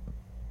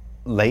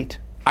late?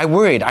 I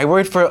worried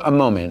for a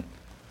moment,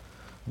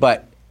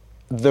 but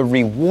the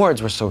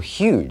rewards were so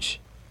huge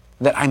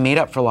that I made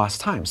up for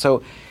lost time.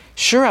 So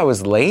sure, I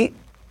was late,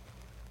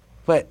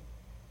 but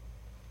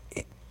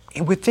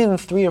within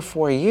 3 or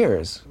 4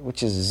 years,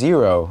 which is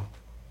 0,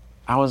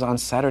 I was on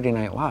Saturday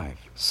Night Live.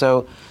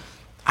 So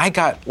I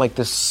got like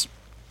this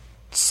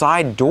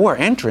side door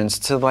entrance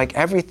to like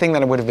everything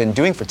that I would have been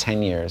doing for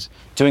 10 years,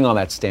 doing all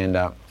that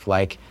stand-up.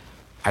 Like,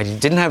 I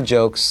didn't have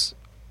jokes,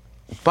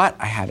 but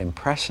I had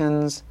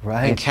impressions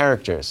and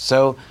characters.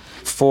 So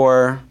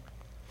for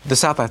the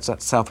South by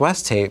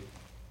Southwest tape,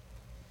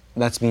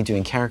 that's me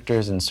doing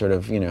characters and sort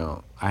of,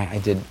 I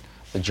did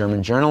the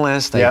German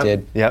journalist, I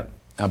did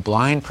a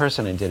blind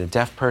person, I did a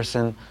deaf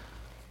person,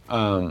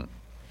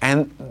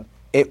 and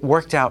it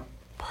worked out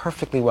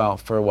perfectly well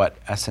for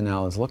what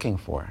SNL is looking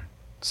for.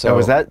 So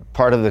was that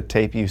part of the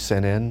tape you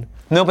sent in?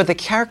 No, but the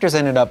characters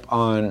ended up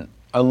on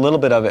a little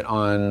bit of it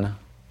on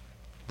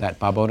that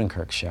Bob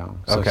Odenkirk show.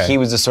 So he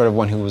was the sort of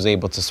one who was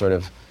able to sort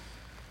of,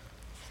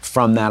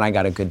 from that I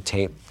got a good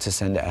tape to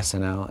send to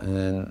SNL, and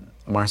then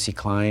Marcy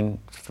Klein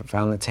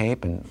found the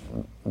tape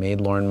and made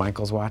Lorne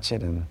Michaels watch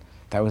it, and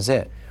that was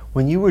it.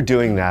 When you were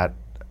doing that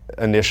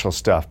initial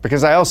stuff,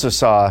 because I also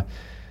saw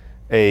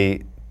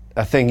a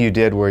thing you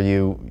did where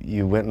you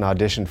went and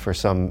auditioned for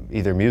some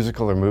either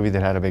musical or movie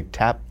that had a big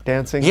tap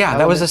dancing element.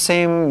 That was the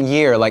same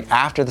year. Like,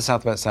 after the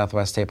South by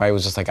Southwest tape, I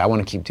was just like, I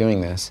want to keep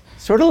doing this.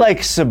 Sort of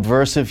like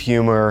subversive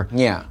humor,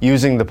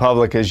 using the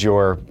public as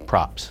your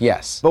props.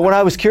 Yes. But what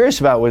I was curious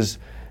about was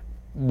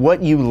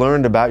what you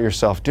learned about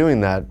yourself doing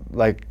that.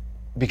 Like,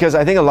 because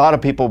I think a lot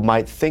of people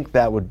might think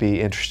that would be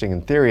interesting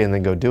in theory and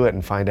then go do it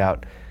and find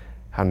out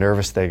how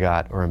nervous they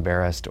got or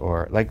embarrassed,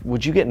 or like,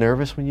 would you get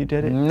nervous when you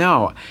did it?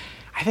 No.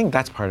 I think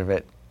that's part of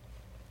it,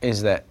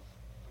 is that,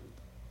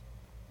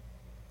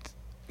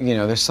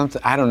 there's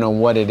something, I don't know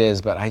what it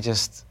is, but I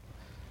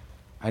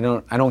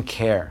don't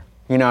care.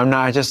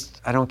 I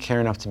don't care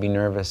enough to be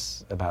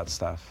nervous about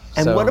stuff.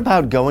 And what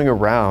about going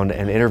around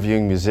and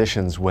interviewing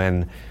musicians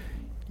when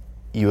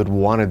you had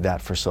wanted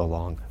that for so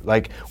long?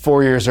 Like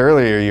 4 years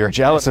earlier, you're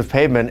jealous of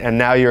Pavement, and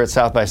now you're at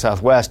South by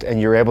Southwest, and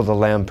you're able to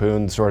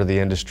lampoon sort of the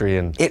industry.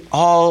 And it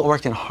all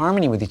worked in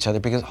harmony with each other,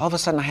 because all of a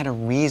sudden I had a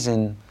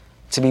reason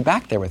to be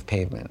back there with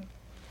Pavement.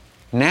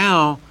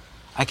 Now,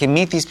 I can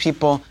meet these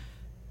people,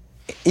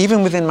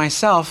 even within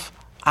myself,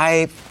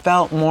 I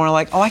felt more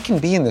like, I can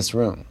be in this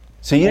room.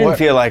 So you didn't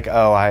feel like,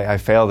 I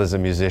failed as a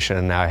musician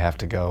and now I have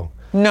to go?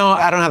 No,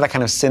 I don't have that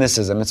kind of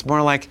cynicism. It's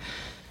more like,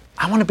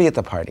 I want to be at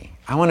the party.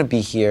 I want to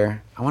be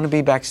here. I want to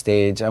be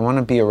backstage. I want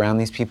to be around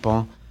these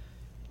people.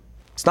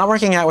 It's not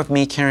working out with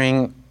me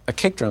carrying a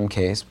kick drum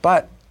case,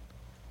 but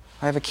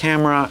I have a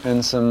camera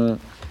and some,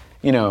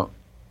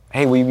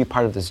 hey, will you be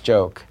part of this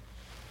joke?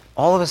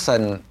 All of a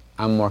sudden,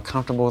 I'm more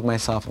comfortable with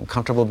myself. I'm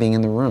comfortable being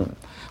in the room,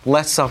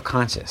 less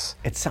self-conscious.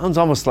 It sounds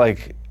almost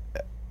like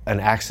an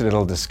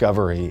accidental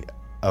discovery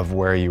of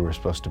where you were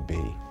supposed to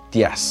be.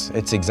 Yes,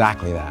 it's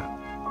exactly that.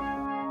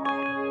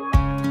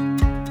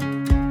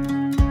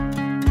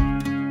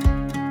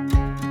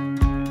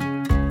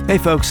 Hey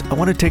folks, I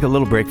want to take a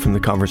little break from the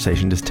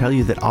conversation to tell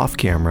you that Off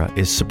Camera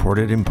is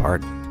supported in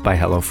part by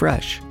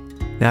HelloFresh.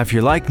 Now, if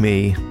you're like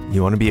me,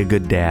 you want to be a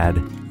good dad,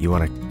 you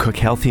want to cook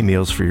healthy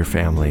meals for your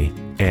family,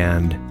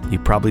 and you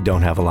probably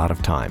don't have a lot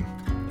of time.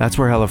 That's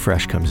where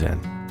HelloFresh comes in.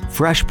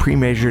 Fresh,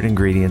 pre-measured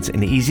ingredients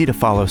and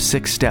easy-to-follow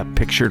 6-step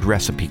pictured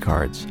recipe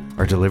cards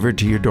are delivered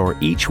to your door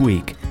each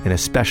week in a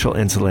special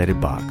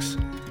insulated box.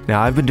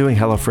 Now, I've been doing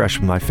HelloFresh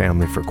with my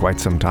family for quite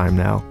some time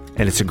now,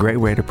 and it's a great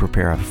way to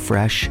prepare a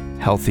fresh,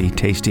 healthy,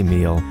 tasty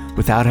meal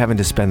without having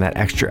to spend that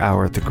extra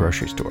hour at the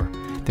grocery store.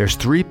 There's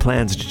 3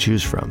 plans to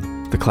choose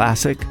from: the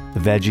classic,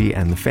 the veggie,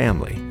 and the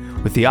family,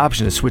 with the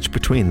option to switch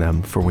between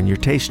them for when your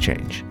tastes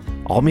change.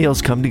 All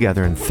meals come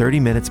together in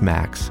 30 minutes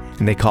max,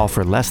 and they call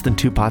for less than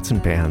 2 pots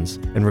and pans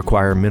and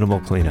require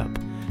minimal cleanup.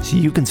 So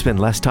you can spend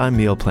less time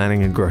meal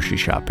planning and grocery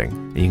shopping,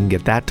 and you can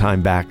get that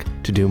time back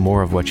to do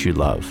more of what you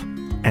love.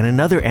 And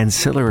another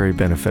ancillary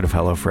benefit of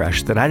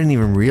HelloFresh that I didn't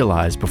even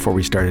realize before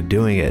we started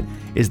doing it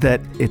is that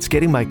it's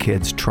getting my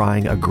kids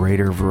trying a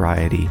greater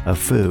variety of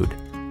food.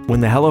 When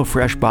the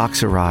HelloFresh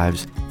box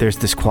arrives, there's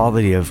this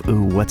quality of,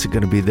 ooh, what's it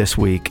going to be this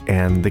week?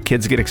 And the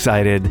kids get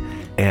excited,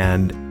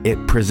 and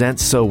it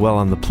presents so well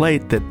on the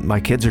plate that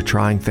my kids are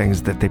trying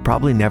things that they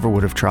probably never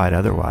would have tried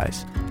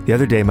otherwise. The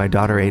other day, my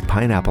daughter ate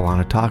pineapple on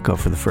a taco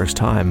for the first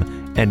time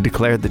and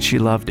declared that she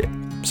loved it.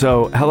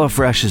 So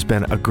HelloFresh has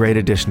been a great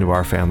addition to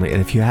our family,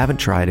 and if you haven't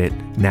tried it,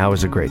 now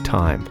is a great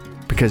time.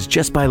 Because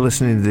just by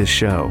listening to this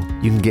show,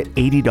 you can get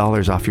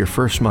 $80 off your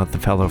first month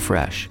of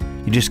HelloFresh.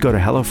 You just go to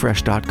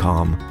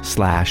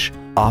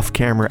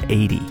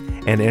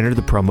HelloFresh.com/offcamera80 and enter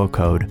the promo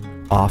code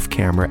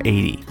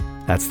offcamera80.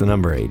 That's the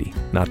number 80,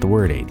 not the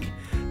word 80.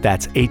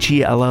 That's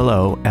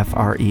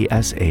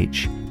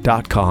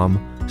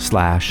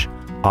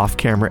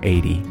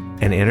HelloFresh.com/offcamera80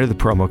 and enter the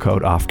promo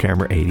code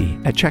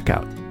offcamera80 at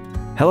checkout.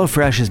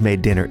 HelloFresh has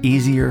made dinner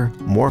easier,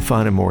 more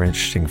fun, and more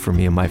interesting for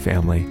me and my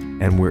family,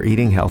 and we're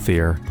eating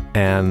healthier,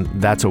 and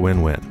that's a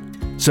win-win.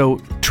 So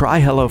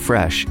try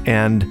HelloFresh,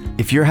 and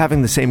if you're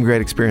having the same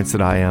great experience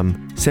that I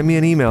am, send me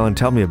an email and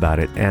tell me about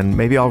it, and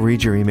maybe I'll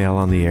read your email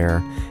on the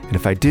air, and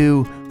if I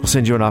do, we'll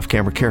send you an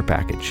off-camera care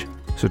package.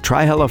 So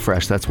try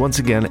HelloFresh. That's once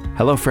again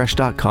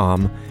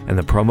HelloFresh.com, and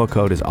the promo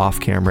code is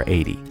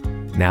offcamera80.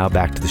 Now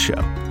back to the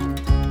show.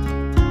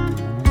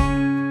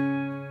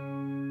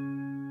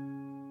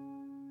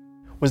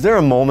 Was there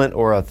a moment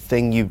or a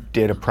thing you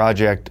did, a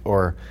project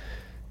or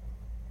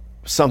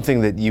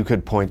something that you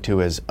could point to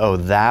as, oh,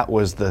 that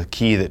was the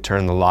key that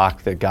turned the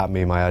lock that got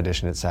me my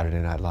audition at Saturday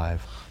Night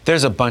Live?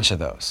 There's a bunch of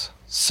those.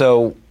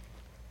 So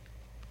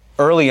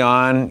early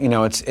on,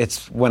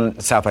 it's when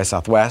South by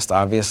Southwest,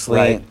 obviously.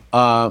 Right.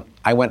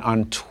 I went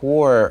on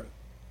tour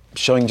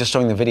showing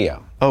the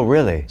video. Oh,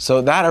 really?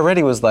 So that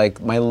already was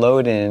like, my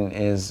load-in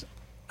is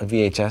a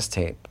VHS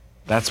tape.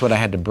 That's what I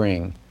had to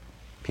bring.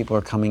 People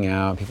are coming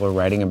out, people are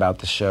writing about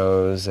the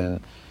shows, and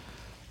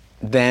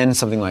then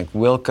something like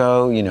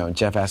Wilco,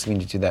 Jeff asked me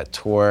to do that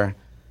tour.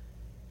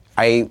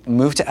 I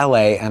moved to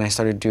LA and I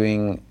started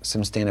doing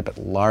some stand-up at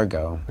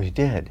Largo. Oh, you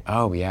did?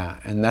 Oh, yeah.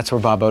 And that's where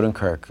Bob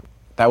Odenkirk,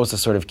 that was the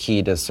sort of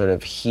key to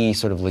he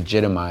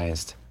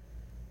legitimized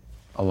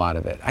a lot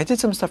of it. I did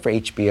some stuff for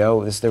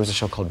HBO. There was a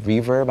show called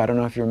Reverb. I don't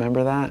know if you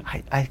remember that.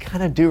 I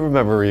kind of do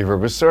remember Reverb.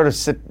 It was sort of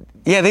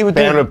they would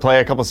band would play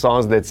a couple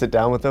songs and they'd sit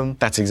down with them.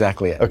 That's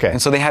exactly it. Okay.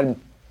 And so they had,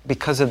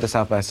 because of the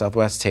South by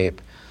Southwest tape,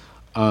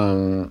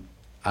 I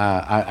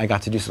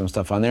got to do some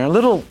stuff on there.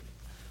 Little,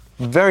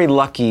 very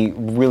lucky,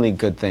 really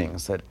good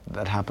things that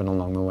happened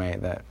along the way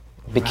that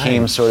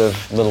became sort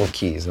of little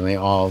keys, and they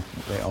all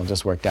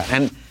just worked out.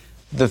 And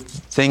the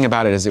thing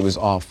about it is it was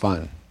all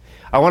fun.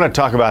 I want to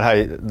talk about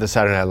the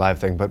Saturday Night Live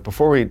thing, but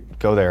before we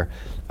go there,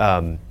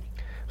 I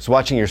was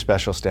watching your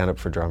special, Stand Up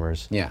for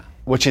Drummers. Yeah.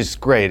 Which is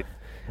great.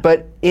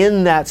 But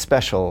in that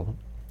special,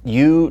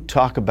 you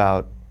talk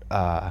about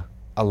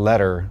a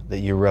letter that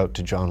you wrote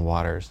to John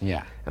Waters.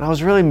 Yeah. And I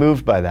was really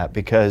moved by that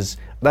because,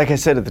 like I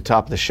said at the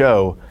top of the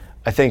show,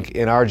 I think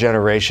in our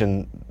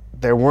generation,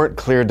 there weren't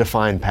clear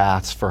defined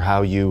paths for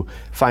how you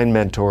find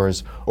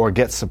mentors or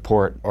get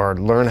support or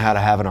learn how to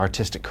have an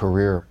artistic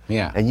career.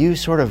 Yeah. And you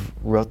sort of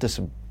wrote this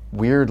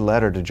weird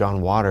letter to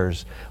John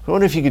Waters. I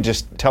wonder if you could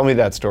just tell me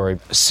that story.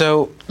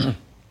 So,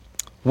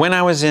 when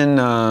I was in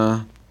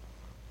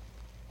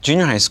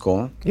junior high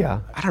school,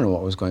 I don't know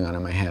what was going on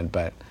in my head,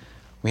 but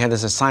we had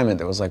this assignment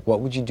that was like, what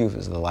would you do if it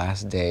was the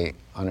last day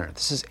on Earth?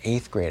 This is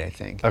 8th grade, I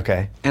think.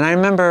 Okay. And I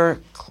remember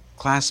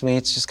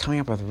classmates just coming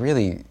up with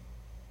really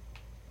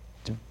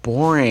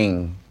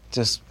boring,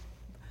 just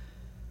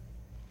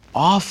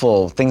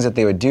awful things that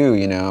they would do,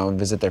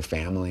 visit their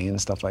family and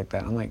stuff like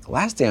that. I'm like,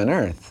 last day on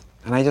Earth?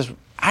 And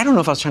I don't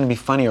know if I was trying to be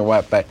funny or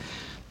what, but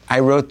I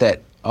wrote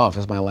that, if it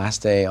was my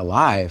last day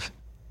alive,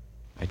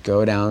 I'd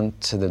go down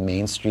to the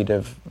main street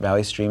of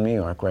Valley Stream, New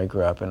York, where I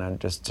grew up, and I'd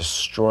just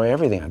destroy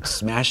everything. I'd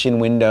smash in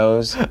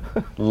windows,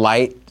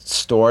 light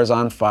stores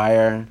on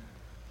fire.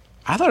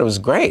 I thought it was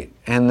great.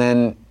 And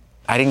then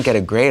I didn't get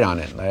a grade on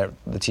it.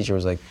 The teacher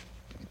was like,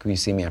 "Can you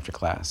see me after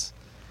class?"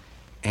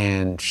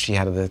 And she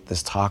had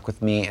this talk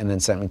with me and then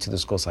sent me to the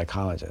school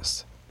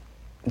psychologist.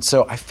 And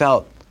so I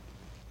felt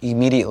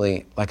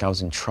immediately like I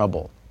was in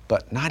trouble,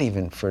 but not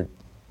even for,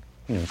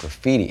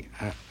 graffiti.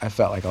 I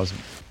felt like I was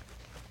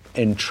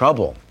in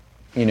trouble.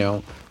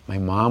 My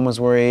mom was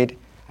worried.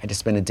 I had to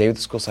spend a day with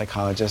the school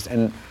psychologist.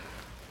 And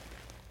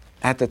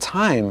at the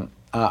time,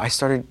 I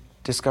started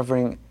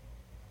discovering,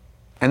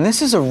 and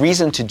this is a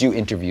reason to do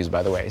interviews,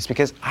 by the way, it's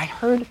because I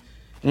heard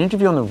an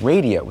interview on the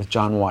radio with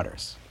John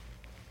Waters.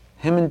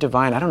 Him and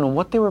Divine, I don't know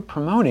what they were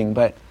promoting,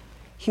 but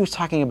he was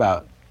talking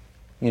about,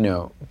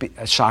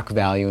 shock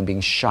value and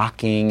being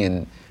shocking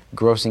and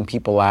grossing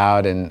people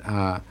out and,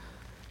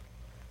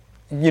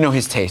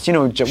 his taste.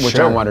 What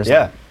John Waters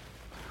yeah.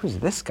 Who's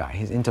this guy?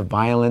 He's into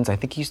violence. I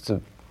think he used to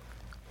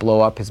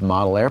blow up his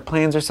model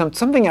airplanes or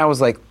something. I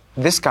was like,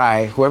 this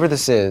guy, whoever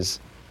this is,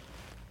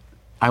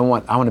 I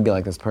want to be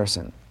like this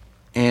person.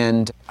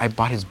 And I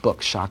bought his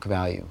book, Shock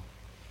Value.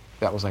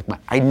 That was like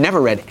I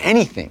never read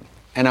anything.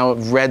 And I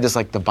read this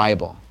like the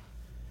Bible.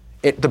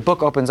 The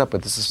book opens up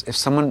with this. If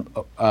someone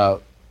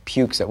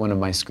pukes at one of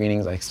my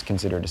screenings, I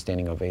consider it a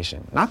standing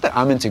ovation. Not that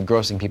I'm into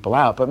grossing people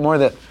out, but more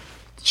that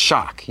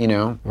shock,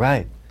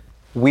 Right.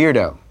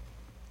 Weirdo.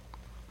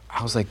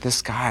 I was like,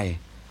 this guy,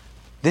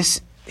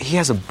 he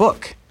has a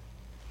book,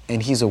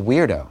 and he's a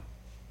weirdo.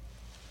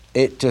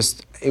 It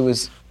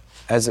was,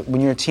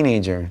 when you're a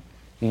teenager,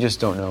 you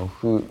just don't know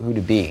who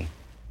to be.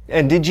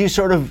 And did you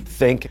sort of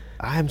think,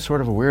 I'm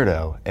sort of a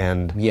weirdo,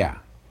 and... Yeah.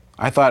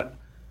 I thought,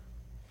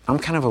 I'm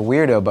kind of a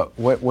weirdo, but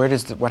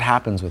what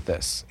happens with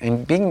this?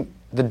 And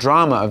the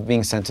drama of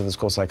being sent to the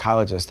school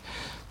psychologist,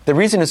 the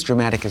reason it's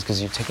dramatic is because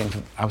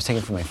I was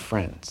taken from my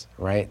friends,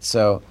 right?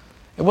 So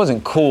it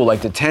wasn't cool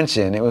like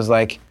detention. It was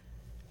like,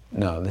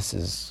 no, this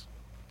is,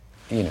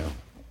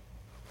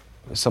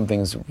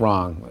 something's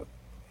wrong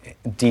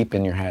deep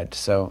in your head.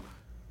 So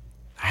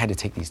I had to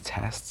take these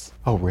tests.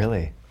 Oh,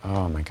 really?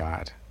 Oh my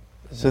God.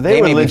 So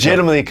they were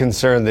legitimately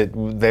concerned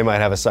that they might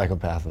have a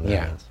psychopath in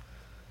their hands.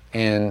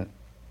 And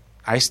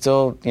I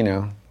still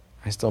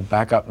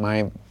back up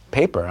my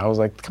paper. I was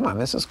like, come on,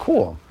 this is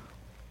cool.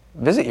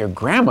 Visit your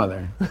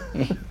grandmother.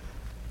 You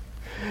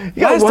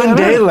got one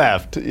day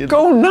left.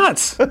 Go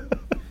nuts.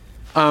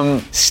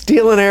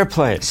 Steal an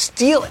airplane.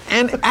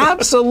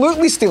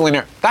 Absolutely steal an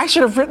airplane. I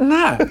should have written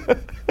that.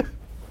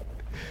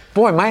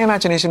 Boy, my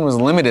imagination was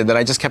limited that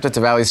I just kept it to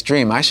Valley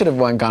Stream. I should have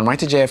gone right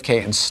to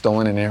JFK and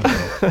stolen an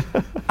airplane.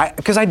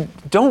 Because I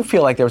don't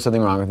feel like there was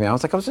something wrong with me. I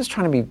was just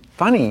trying to be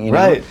funny,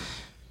 Right.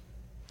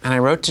 And I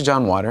wrote to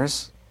John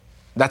Waters.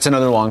 That's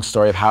another long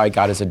story of how I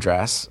got his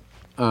address.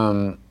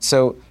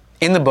 So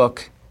in the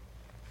book,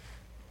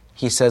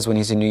 he says when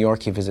he's in New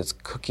York, he visits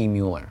Cookie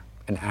Mueller,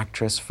 an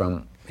actress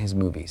from his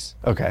movies.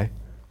 Okay.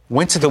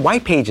 Went to the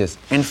white pages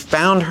and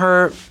found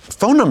her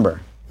phone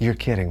number. You're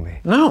kidding me.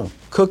 No,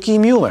 Cookie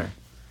Mueller.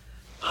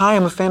 Hi,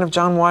 I'm a fan of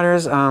John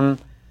Waters.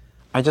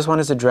 I just want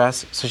his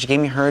address. So she gave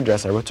me her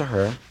address. I wrote to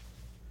her.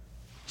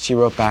 She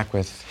wrote back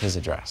with his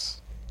address.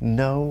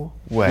 No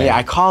way. Yeah,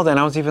 I called and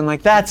I was even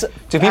like, That's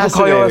do people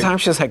call you all the time?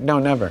 She was like, no,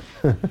 never.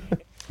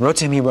 Wrote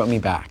to him, he wrote me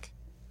back.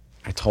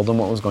 I told him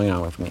what was going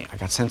on with me. I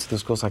got sent to the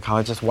school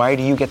psychologist. Why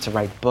do you get to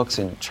write books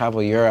and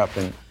travel Europe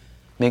and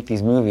make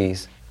these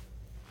movies?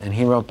 And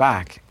he wrote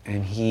back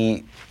and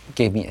he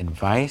gave me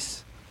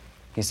advice.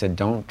 He said,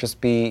 don't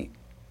just be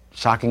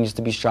shocking just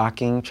to be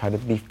shocking. Try to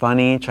be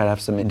funny, try to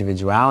have some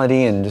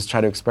individuality and just try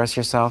to express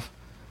yourself.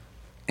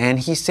 And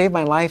he saved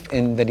my life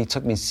in that he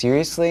took me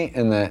seriously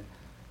and that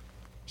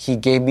he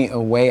gave me a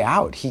way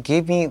out. He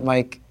gave me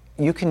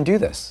you can do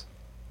this.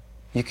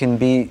 You can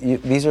be,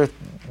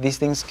 these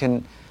things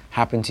can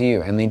happen to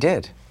you, and they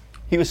did.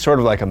 He was sort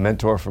of like a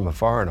mentor from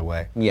afar in a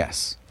way.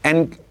 Yes.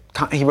 And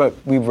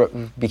we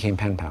became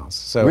pen pals.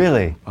 So,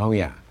 really? Oh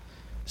yeah.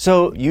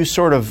 So you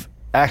sort of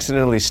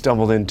accidentally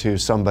stumbled into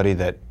somebody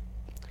that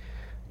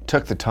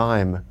took the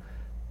time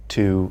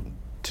to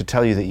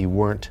tell you that you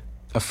weren't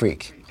a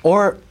freak.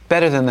 Or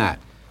better than that,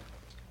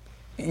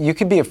 you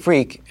could be a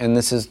freak, and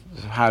this is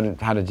how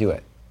to do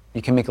it.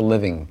 You can make a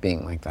living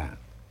being like that.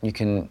 You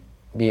can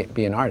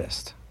be an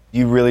artist.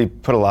 You really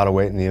put a lot of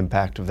weight in the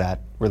impact of that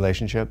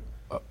relationship?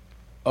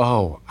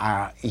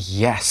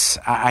 Yes.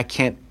 I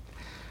can't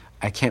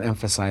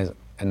emphasize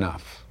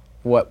enough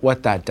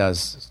what that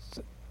does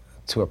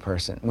to a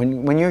person.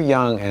 When you're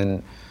young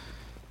and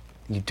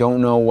you don't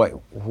know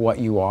what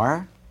you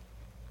are,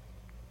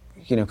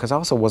 because I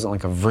also wasn't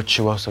like a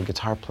virtuoso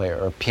guitar player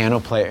or piano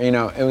player.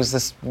 It was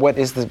this. What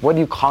do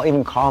you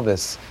call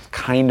this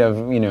kind of?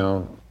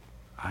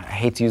 I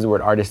hate to use the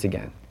word artist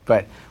again,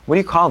 but what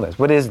do you call this?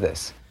 What is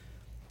this?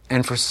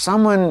 And for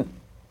someone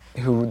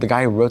the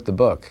guy who wrote the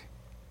book,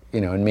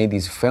 and made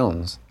these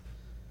films,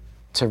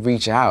 to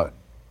reach out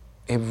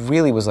it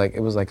really was like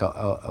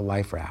a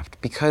life raft,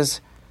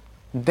 because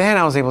then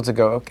I was able to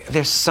go, okay,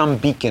 there's some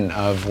beacon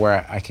of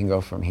where I can go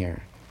from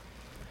here.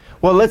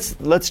 Well,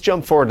 let's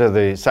jump forward to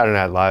the Saturday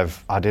Night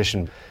Live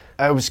audition.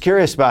 I was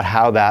curious about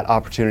how that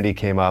opportunity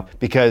came up,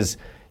 because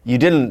you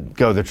didn't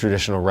go the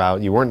traditional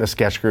route. You weren't in a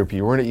sketch group.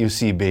 You weren't at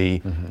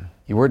UCB. Mm-hmm.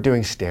 You weren't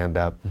doing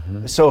stand-up.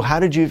 Mm-hmm. So how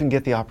did you even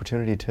get the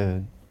opportunity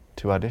to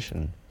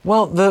audition?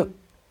 Well, the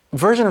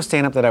version of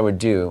stand-up that I would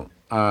do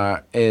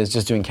is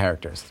just doing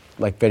characters,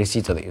 like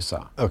Felicito that you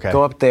saw. Okay.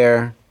 Go up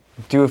there,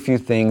 do a few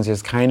things,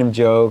 just kind of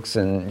jokes,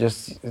 and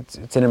just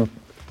it's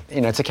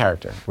a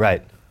character.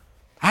 Right.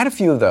 I had a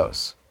few of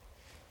those.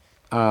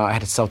 I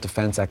had a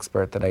self-defense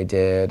expert that I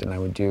did, and I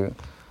would do.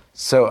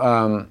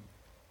 So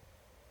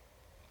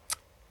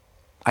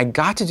I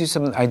got to do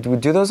some. I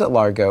would do those at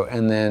Largo,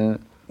 and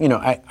then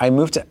I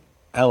moved to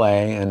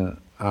LA and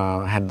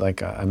had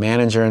like a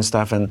manager and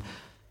stuff, and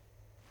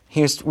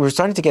we were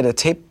starting to get a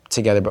tape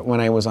together. But when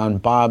I was on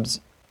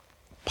Bob's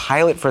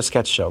pilot for a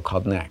sketch show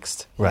called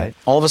Next, right,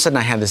 all of a sudden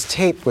I had this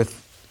tape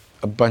with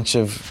a bunch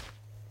of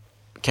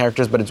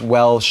characters, but it's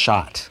well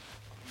shot.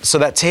 So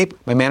that tape,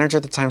 my manager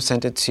at the time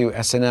sent it to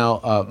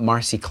SNL.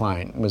 Marcy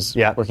Klein was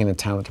working in the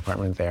talent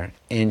department there,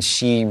 and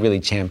she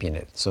really championed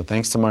it. So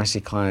thanks to Marcy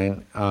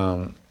Klein,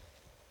 I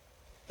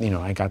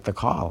got the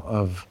call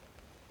of,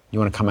 you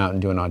want to come out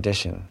and do an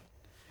audition.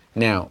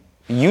 Now,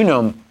 you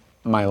know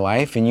my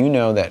life, and you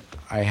know that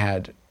I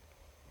had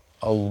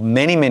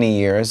many, many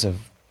years of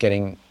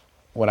getting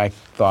what I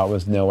thought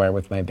was nowhere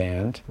with my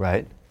band.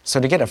 Right.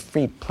 So to get a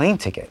free plane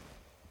ticket,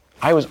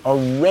 I was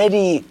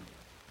already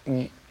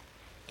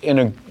in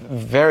a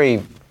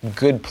very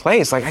good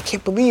place. Like, I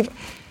can't believe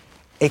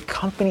a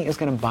company is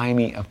going to buy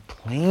me a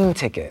plane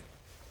ticket.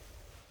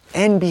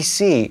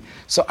 NBC.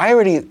 So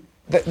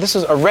this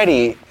was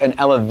already an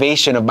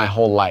elevation of my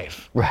whole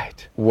life.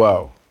 Right.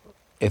 Whoa.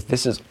 If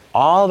this is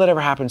all that ever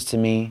happens to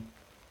me,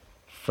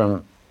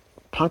 from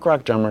punk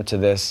rock drummer to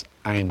this,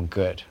 I am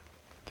good.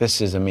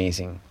 This is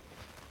amazing.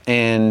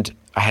 And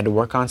I had to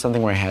work on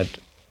something where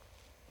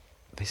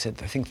they said,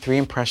 I think 3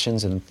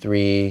 impressions and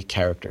 3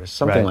 characters,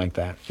 something like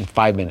that, in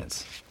 5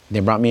 minutes. They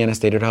brought me in, I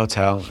stayed at a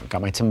hotel,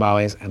 got my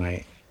timbales, and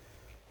I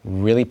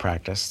really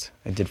practiced.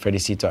 I did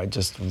Felicito. I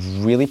just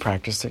really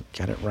practiced it,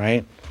 get it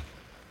right.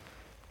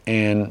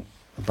 And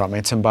brought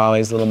my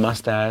timbales, little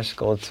mustache,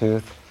 gold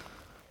tooth.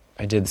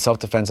 I did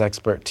self-defense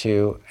expert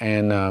too,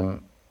 and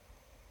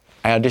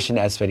I auditioned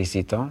as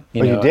Felicito.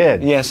 You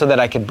did? Yeah, so that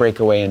I could break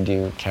away and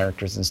do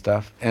characters and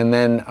stuff. And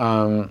then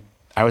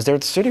I was there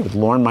at the studio with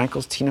Lorne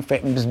Michaels, Tina Fey,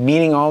 and just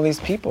meeting all these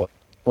people.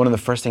 One of the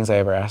first things I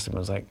ever asked him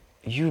was like,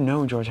 you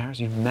know George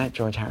Harrison? You've met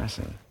George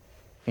Harrison.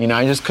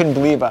 I just couldn't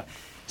believe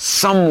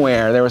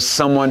somewhere there was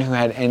someone who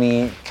had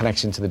any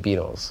connection to the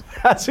Beatles.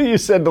 That's what you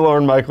said to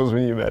Lorne Michaels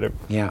when you met him.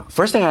 Yeah.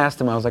 First thing I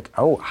asked him, I was like,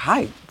 oh,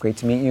 hi, great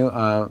to meet you.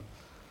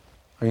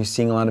 Are you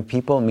seeing a lot of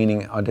people,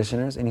 meaning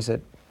auditioners? And he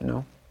said,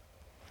 no.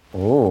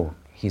 Oh,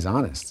 he's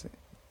honest.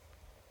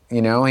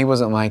 He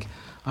wasn't like,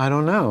 I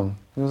don't know.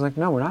 He was like,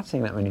 no, we're not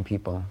seeing that many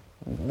people.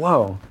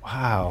 Whoa.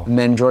 Wow. And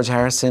then George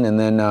Harrison, and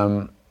then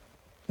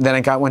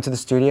I went to the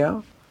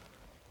studio,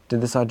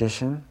 did this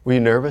audition. Were you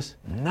nervous?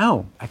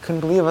 No, I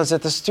couldn't believe I was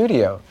at the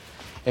studio.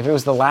 If it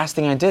was the last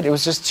thing I did, it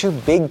was just too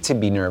big to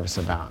be nervous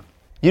about.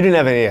 You didn't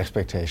have any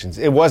expectations.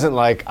 It wasn't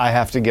like, I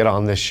have to get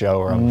on this show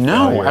or I'm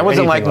No, I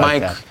wasn't like my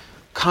that.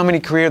 Comedy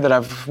career that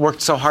I've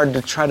worked so hard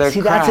to try to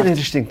See, craft. that's an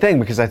interesting thing,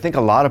 because I think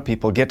a lot of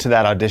people get to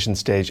that audition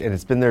stage and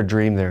it's been their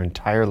dream their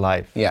entire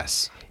life.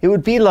 Yes. It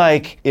would be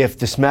like if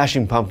the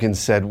Smashing Pumpkins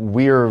said,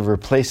 we're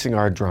replacing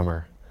our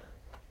drummer.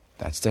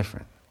 That's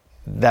different.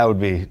 That would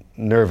be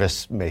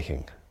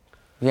nervous-making.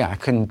 Yeah,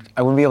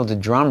 I wouldn't be able to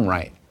drum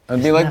right.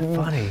 I'd be Isn't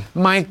that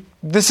funny?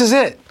 This is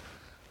it.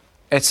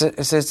 It's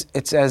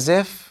as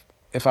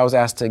if I was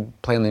asked to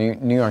play in the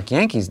New York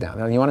Yankees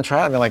now. You want to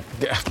try it? They're like,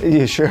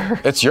 you sure?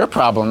 It's your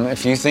problem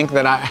if you think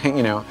that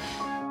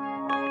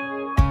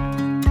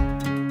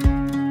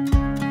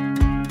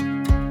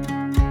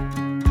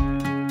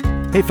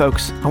Hey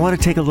folks, I want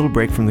to take a little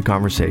break from the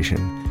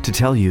conversation to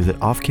tell you that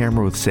Off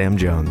Camera with Sam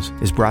Jones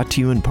is brought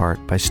to you in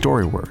part by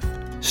Storyworth.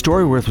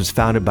 Storyworth was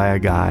founded by a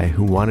guy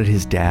who wanted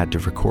his dad to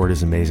record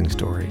his amazing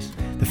stories.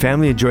 The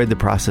family enjoyed the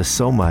process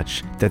so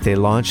much that they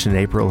launched in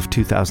April of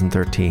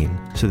 2013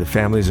 so that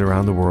families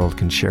around the world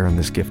can share in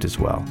this gift as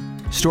well.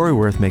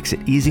 Storyworth makes it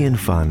easy and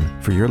fun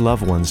for your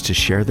loved ones to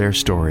share their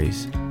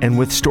stories. And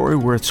with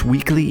Storyworth's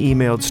weekly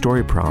emailed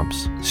story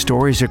prompts,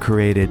 stories are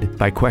created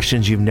by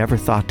questions you've never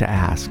thought to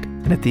ask.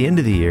 And at the end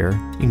of the year,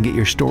 you can get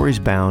your stories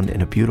bound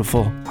in a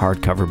beautiful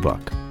hardcover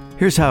book.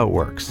 Here's how it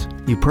works.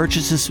 You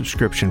purchase a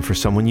subscription for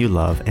someone you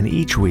love, and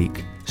each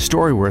week,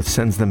 Storyworth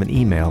sends them an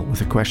email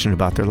with a question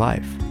about their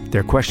life.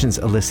 Their questions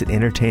elicit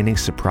entertaining,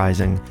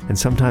 surprising, and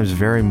sometimes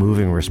very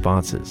moving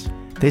responses.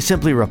 They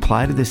simply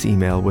reply to this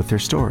email with their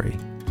story.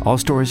 All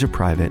stories are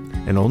private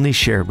and only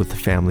shared with the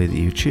family that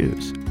you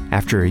choose.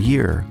 After a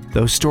year,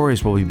 those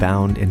stories will be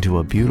bound into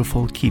a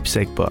beautiful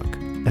keepsake book.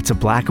 It's a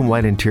black and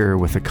white interior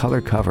with a color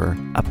cover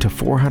up to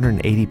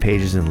 480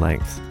 pages in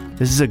length.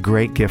 This is a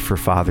great gift for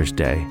Father's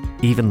Day,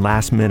 even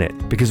last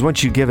minute, because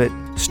once you give it,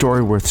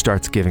 Storyworth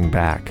starts giving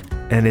back.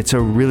 And it's a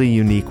really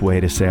unique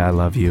way to say I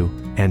love you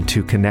and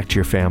to connect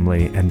your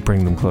family and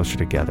bring them closer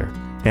together.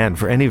 And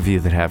for any of you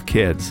that have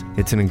kids,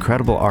 it's an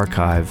incredible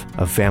archive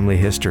of family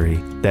history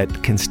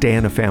that can stay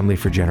in a family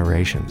for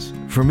generations.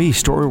 For me,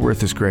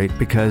 Storyworth is great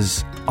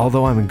because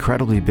although I'm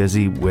incredibly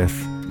busy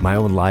with my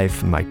own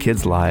life and my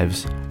kids'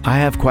 lives, I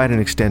have quite an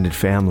extended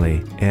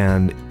family,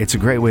 and it's a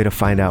great way to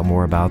find out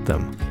more about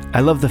them.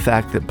 I love the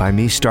fact that by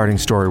me starting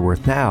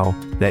Storyworth now,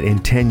 that in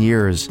 10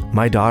 years,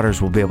 my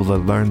daughters will be able to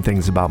learn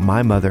things about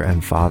my mother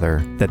and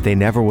father that they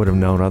never would have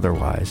known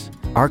otherwise.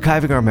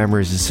 Archiving our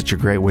memories is such a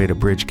great way to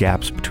bridge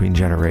gaps between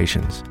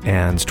generations,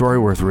 and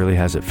Storyworth really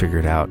has it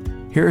figured out.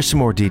 Here are some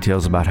more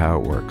details about how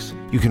it works.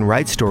 You can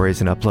write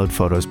stories and upload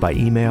photos by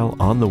email,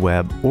 on the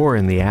web, or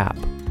in the app.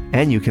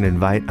 And you can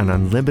invite an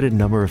unlimited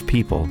number of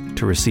people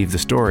to receive the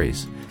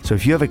stories. So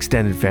if you have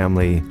extended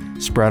family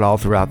spread all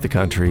throughout the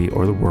country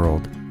or the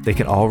world, they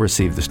can all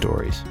receive the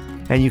stories.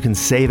 And you can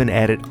save and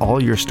edit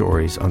all your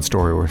stories on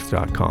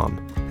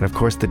Storyworth.com. And of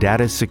course, the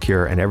data is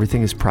secure and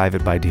everything is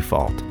private by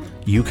default.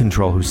 You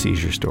control who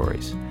sees your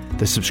stories.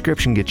 The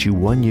subscription gets you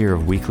 1 year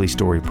of weekly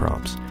story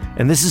prompts.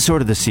 And this is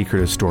sort of the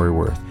secret of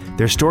Storyworth.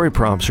 Their story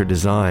prompts are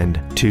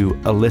designed to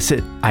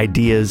elicit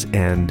ideas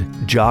and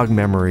jog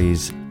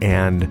memories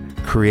and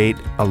create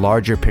a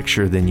larger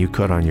picture than you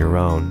could on your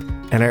own.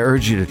 And I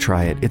urge you to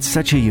try it. It's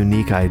such a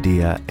unique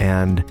idea,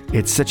 and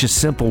it's such a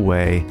simple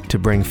way to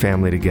bring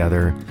family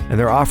together. And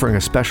they're offering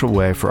a special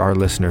way for our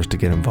listeners to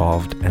get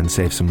involved and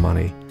save some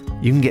money.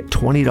 You can get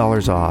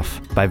 $20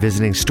 off by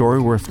visiting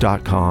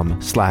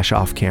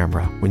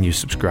Storyworth.com/offcamera when you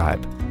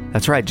subscribe.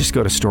 That's right, just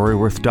go to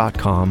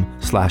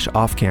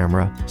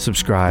Storyworth.com/offcamera,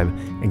 subscribe,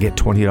 and get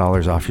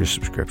 $20 off your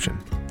subscription.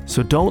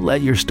 So don't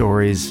let your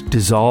stories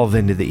dissolve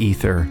into the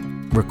ether.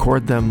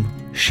 Record them,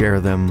 share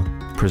them,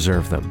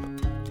 preserve them.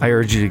 I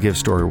urge you to give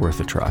Storyworth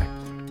a try.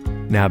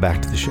 Now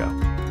back to the show.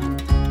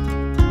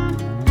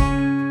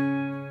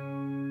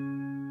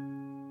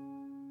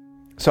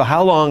 So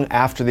how long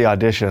after the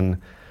audition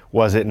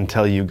was it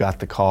until you got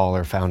the call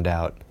or found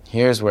out?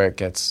 Here's where it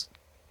just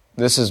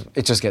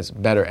gets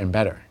better and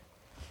better.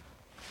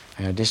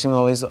 I auditioned with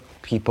all these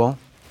people,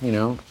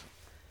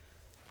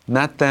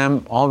 met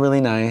them, all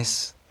really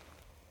nice,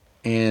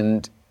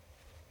 and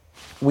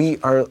we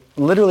are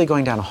literally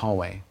going down a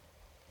hallway,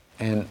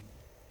 and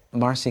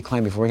Marcy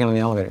Klein, before we get on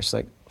the elevator, she's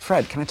like,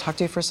 "Fred, can I talk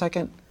to you for a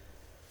second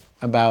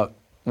about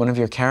one of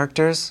your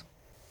characters?"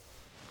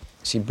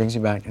 She brings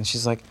me back, and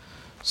she's like,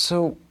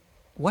 "So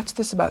what's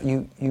this about?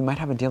 You might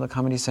have a deal at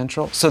Comedy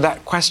Central?" So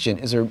that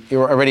question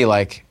you're already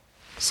like,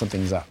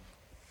 something's up.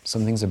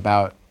 Something's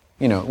about,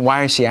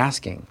 why is she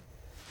asking?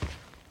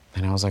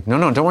 And I was like, no,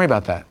 don't worry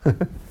about that.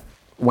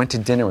 Went to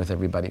dinner with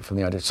everybody from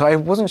the audition. So I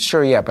wasn't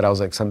sure yet, but I was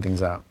like,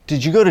 something's up.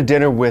 Did you go to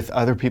dinner with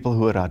other people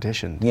who had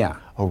auditioned? Yeah.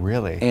 Oh,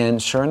 really?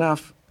 And sure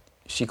enough,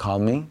 she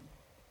called me.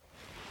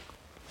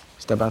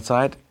 Step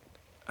outside.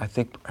 I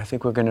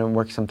think we're going to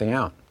work something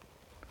out.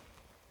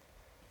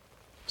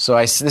 So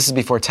this is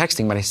before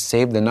texting, but I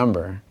saved the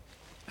number,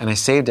 and I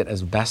saved it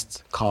as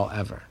best call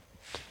ever.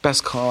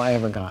 Best call I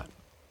ever got.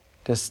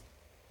 Just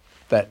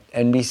that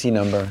NBC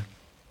number.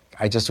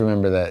 I just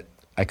remember that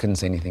I couldn't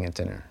say anything at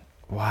dinner.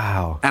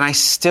 Wow. And I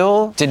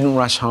still didn't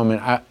rush home,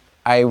 and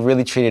I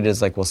really treated it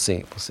as like, we'll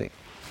see.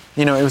 It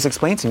was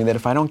explained to me that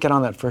if I don't get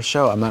on that first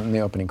show, I'm not in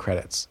the opening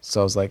credits.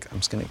 So I was like, I'm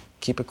just going to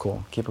keep it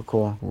cool.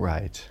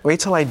 Right. Wait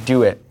till I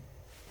do it,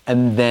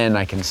 and then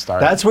I can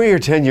start. That's where your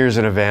 10 years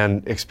in a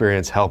van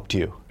experience helped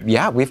you.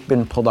 Yeah, we've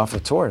been pulled off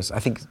of tours.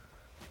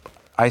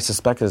 I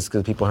suspect it's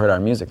because people heard our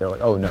music. They're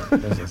like, oh, no.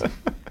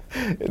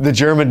 The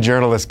German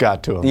journalist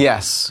got to him.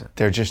 Yes.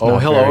 They're just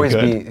not very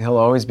good. He'll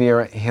always be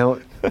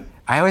around.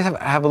 I always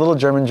have a little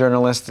German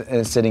journalist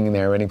sitting in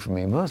there waiting for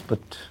me.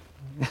 But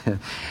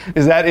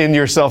is that in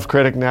your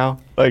self-critic now?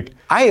 Like,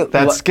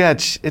 that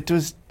sketch, it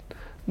was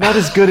not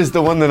as good as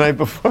the one the night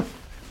before.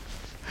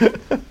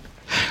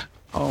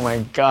 Oh my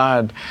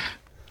God.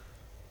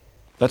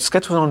 That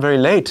sketch went on very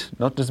late.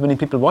 Not as many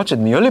people watch it.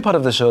 In the early part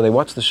of the show, they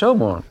watch the show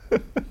more.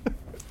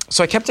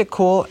 So I kept it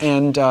cool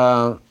and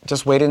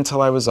just waited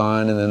until I was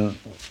on, and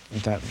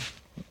then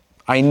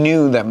I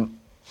knew that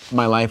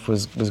my life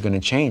was going to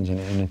change, and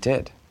it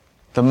did.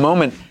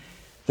 The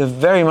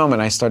very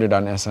moment I started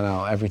on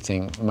SNL,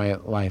 my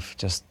life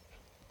just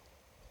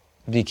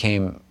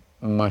became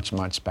much,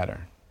 much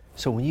better.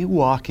 So when you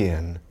walk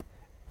in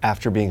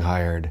after being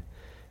hired,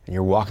 and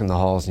you're walking the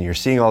halls, and you're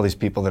seeing all these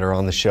people that are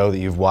on the show that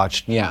you've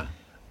watched, yeah.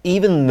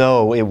 Even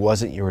though it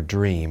wasn't your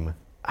dream,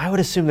 I would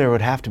assume there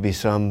would have to be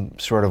some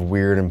sort of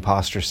weird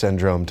imposter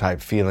syndrome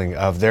type feeling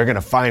of they're going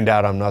to find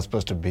out I'm not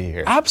supposed to be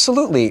here.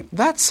 Absolutely.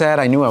 That said,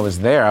 I knew I was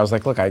there. I was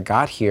like, look, I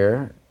got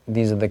here.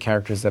 These are the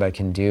characters that I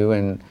can do.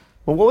 And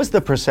well, what was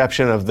the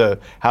perception of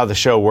how the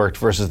show worked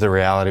versus the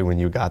reality when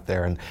you got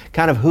there? And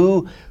kind of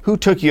who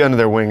took you under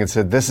their wing and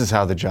said, this is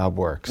how the job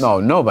works? No,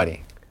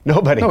 nobody.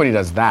 Nobody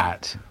does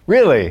that.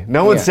 Really?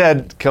 No one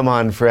said, come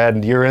on,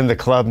 Fred, you're in the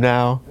club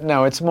now?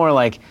 No, it's more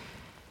like,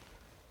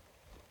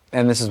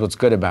 and this is what's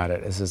good about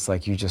it, is it's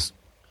like you just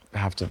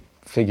have to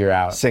figure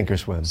out. Sink or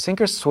swim.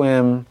 Sink or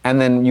swim,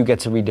 and then you get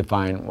to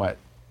redefine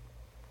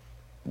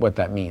what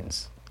that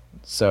means.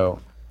 So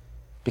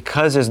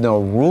because there's no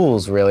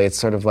rules really, it's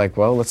sort of like,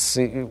 well, let's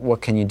see,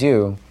 what can you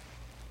do?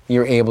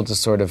 You're able to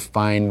sort of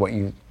find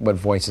what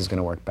voice is going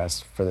to work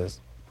best for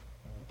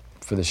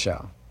the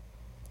show.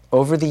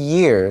 Over the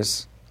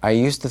years, I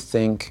used to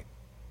think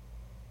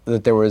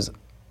that there was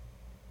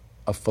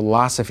a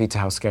philosophy to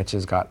how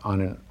sketches got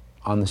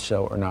on the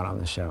show or not on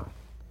the show.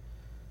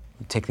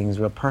 You take things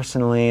real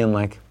personally and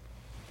like,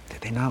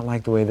 did they not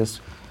like the way this?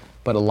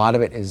 But a lot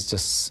of it is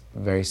just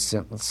very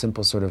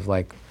simple sort of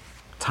like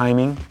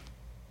timing.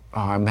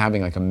 Oh, I'm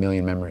having like a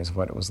million memories of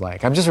what it was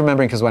like. I'm just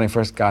remembering because when I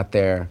first got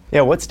there.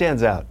 Yeah, what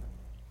stands out?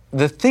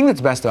 The thing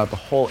that's best about the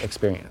whole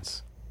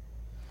experience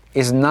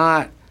is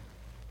not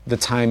the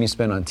time you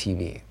spend on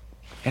TV.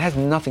 It has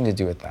nothing to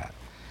do with that.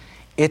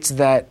 It's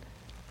that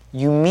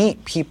you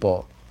meet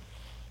people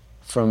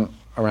from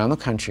around the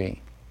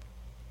country,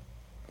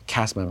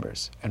 cast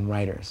members and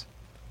writers,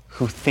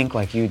 who think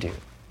like you do.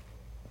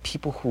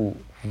 People who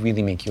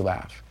really make you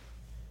laugh.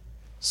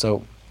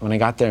 So when I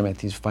got there, I met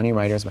these funny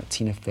writers. I met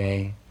Tina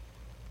Fey,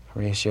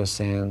 Horatio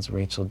Sands,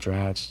 Rachel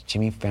Dratch,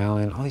 Jimmy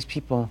Fallon, all these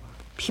people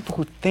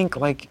who think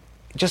like,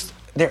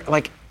 they're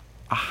like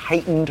a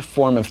heightened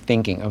form of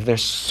thinking, they're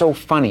so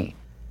funny.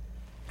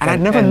 And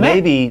I'd never met.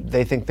 Maybe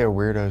they think they're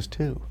weirdos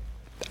too.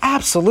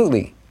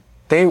 Absolutely.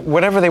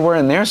 Whatever they were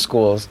in their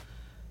schools,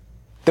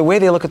 the way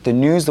they look at the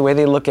news, the way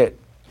they look at,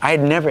 I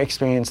had never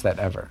experienced that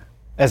ever.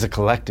 As a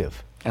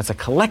collective. As a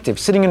collective,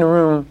 sitting in a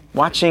room,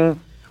 watching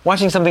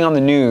something on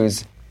the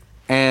news,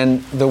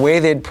 and the way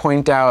they'd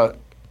point out,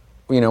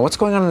 what's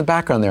going on in the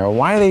background there, or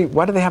why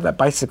do they have that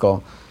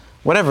bicycle,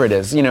 whatever it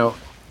is,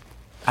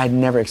 I'd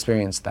never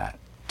experienced that.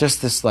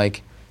 Just this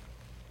like,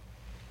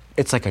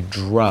 it's like a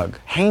drug.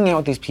 Hanging out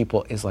with these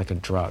people is like a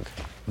drug.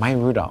 Maya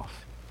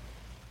Rudolph,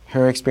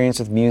 her experience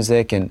with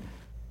music and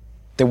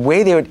the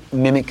way they would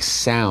mimic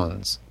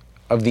sounds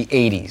of the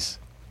 80s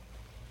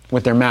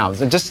with their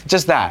mouths, and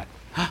just that.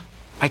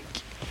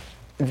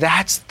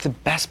 That's the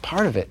best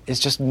part of it, is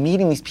just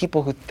meeting these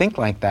people who think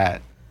like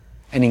that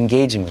and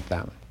engaging with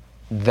them.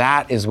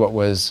 That is what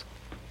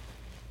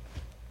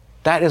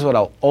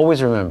I'll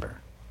always remember.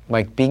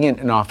 Like being in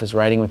an office,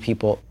 writing with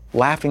people,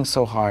 laughing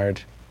so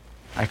hard,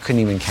 I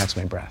couldn't even catch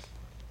my breath.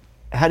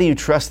 How do you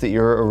trust that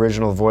your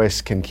original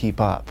voice can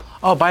keep up?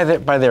 Oh, by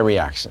their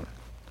reaction.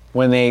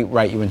 When they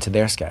write you into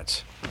their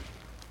sketch.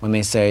 When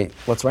they say,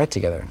 let's write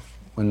together.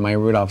 When Maya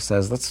Rudolph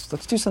says,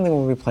 let's do something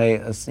where we play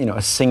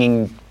a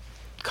singing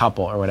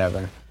couple or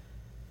whatever.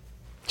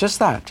 Just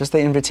that, just the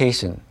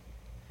invitation.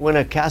 When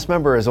a cast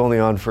member is only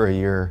on for a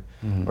year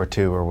or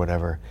two or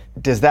whatever,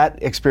 does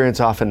that experience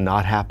often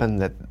not happen,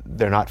 that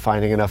they're not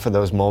finding enough of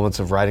those moments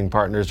of writing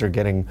partners or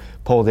getting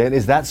pulled in?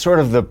 Is that sort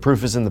of the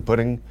proof is in the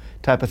pudding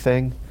type of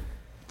thing?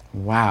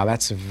 Wow,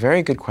 that's a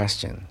very good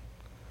question.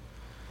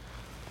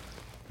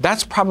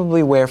 That's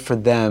probably where for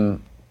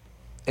them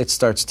it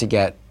starts to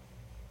get,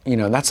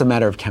 that's a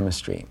matter of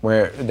chemistry,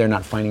 where they're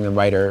not finding the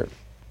writer.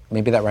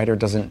 Maybe that writer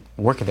doesn't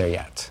work there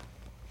yet.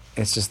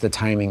 It's just the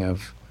timing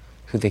of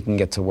who they can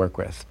get to work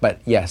with.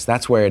 But yes,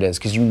 that's where it is,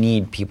 because you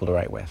need people to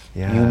write with.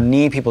 Yeah. You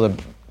need people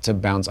to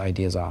bounce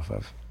ideas off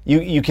of.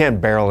 You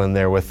can't barrel in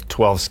there with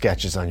 12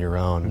 sketches on your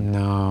own.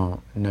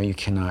 No, you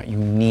cannot.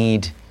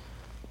 It's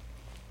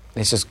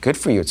just good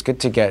for you. It's good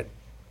to get,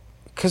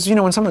 because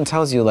when someone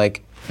tells you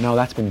like, no,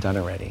 that's been done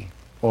already,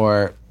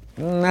 or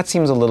that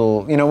seems a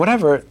little,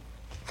 whatever,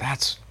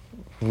 that's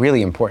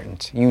really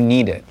important. You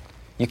need it.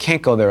 You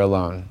can't go there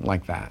alone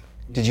like that.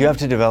 Did you have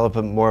to develop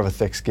more of a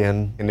thick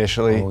skin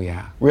initially? Oh,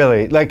 yeah.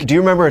 Really? Like, do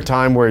you remember a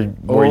time where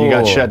you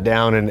got shut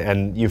down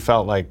and you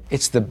felt like...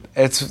 It's the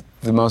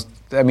most,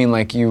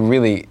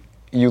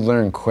 you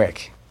learn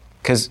quick.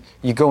 Because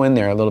you go in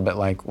there a little bit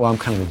like, well, I'm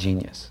kind of a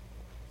genius.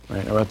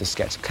 Right? I wrote this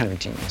sketch, I'm kind of a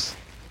genius.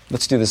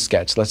 Let's do this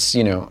sketch. Let's,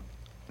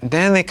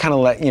 Then they kind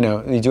of let,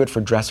 you do it for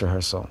dress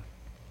rehearsal.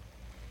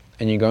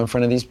 And you go in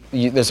front of these,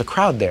 there's a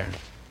crowd there.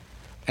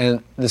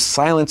 And the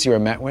silence you are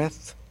met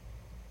with,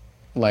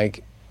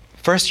 like,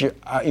 first you're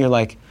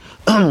like,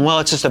 well,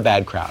 it's just a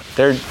bad crowd.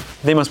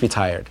 They must be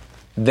tired.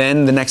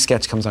 Then the next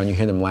sketch comes on, you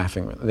hear them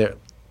laughing. They're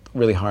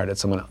really hard at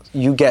someone else.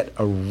 You get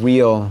a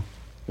real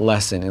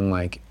lesson in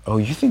like, oh,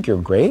 you think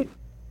you're great?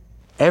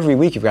 Every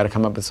week you've got to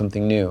come up with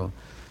something new,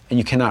 and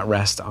you cannot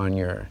rest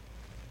on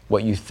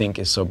what you think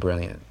is so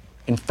brilliant.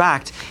 In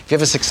fact, if you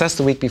have a success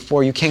the week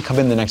before, you can't come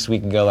in the next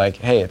week and go like,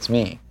 hey, it's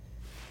me.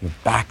 You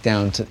back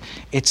down to,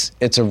 it's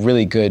a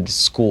really good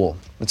school.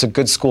 It's a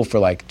good school for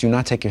like, do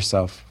not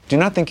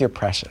think you're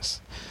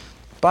precious.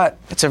 But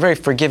it's a very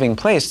forgiving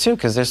place too,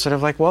 because they're sort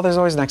of like, well, there's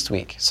always next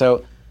week.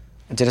 So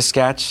I did a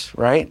sketch,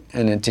 right?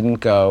 And it didn't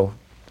go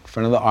in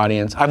front of the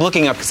audience. I'm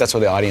looking up because that's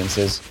where the audience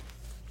is.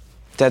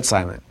 Dead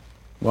silent.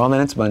 Well,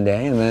 then it's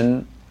Monday, and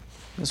then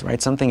just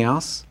write something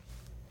else.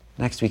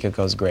 Next week it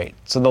goes great.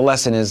 So the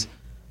lesson is,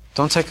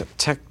 don't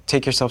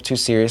take yourself too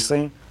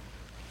seriously,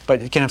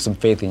 but you can have some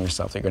faith in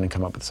yourself that you're going to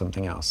come up with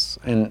something else.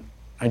 And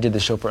I did the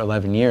show for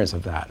 11 years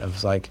of that.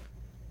 Of like,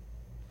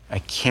 I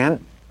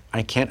can't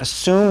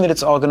assume that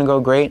it's all going to go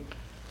great,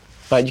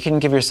 but you can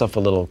give yourself a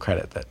little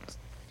credit that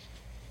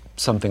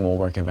something will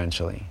work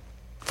eventually.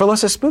 For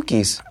Los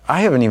Espookys,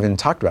 I haven't even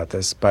talked about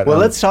this, but... Well,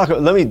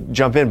 let me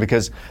jump in,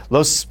 because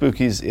Los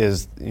Espookys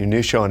is your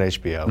new show on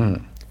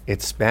HBO.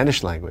 It's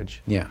Spanish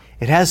language. Yeah.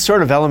 It has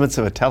sort of elements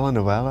of a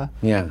telenovela.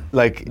 Yeah.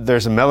 Like,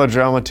 there's a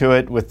melodrama to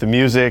it with the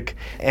music,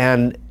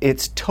 and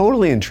it's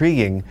totally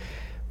intriguing,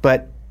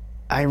 but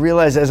I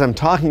realize as I'm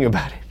talking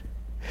about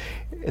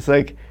it, it's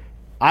like,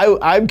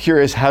 I'm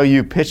curious how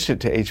you pitched it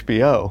to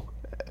HBO,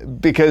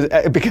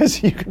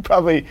 because you could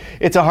probably,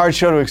 it's a hard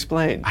show to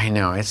explain. I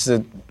know,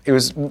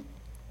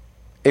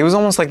 it was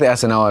almost like the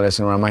SNL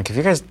audition where I'm like, if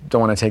you guys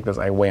don't want to take this,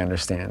 I way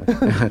understand.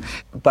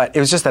 But it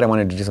was just that I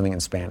wanted to do something in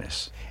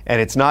Spanish. And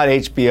it's not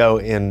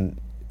HBO in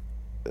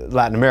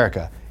Latin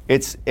America.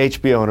 It's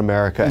HBO in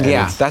America. And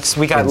yeah,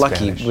 we got lucky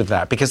Spanish. with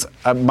that, because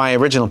my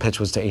original pitch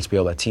was to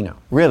HBO Latino.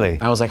 Really?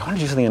 I was like, I want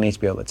to do something on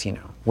HBO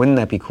Latino. Wouldn't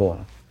that be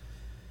cool?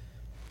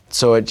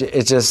 So it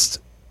just,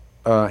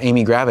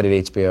 Amy Gravitt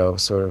at HBO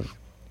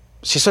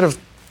she sort of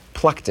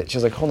plucked it. She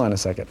was like, hold on a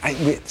second.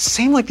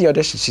 Same like the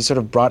audition, she sort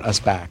of brought us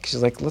back.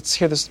 She's like, let's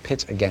hear this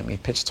pitch again. We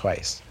pitched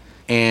twice.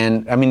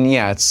 And I mean,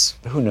 yeah,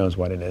 who knows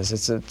what it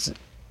is.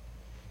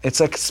 It's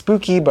like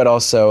spooky, but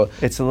also...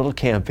 It's a little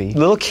campy.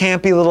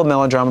 Little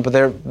melodrama, but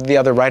the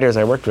other writers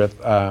I worked with,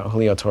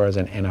 Julio Torres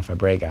and Ana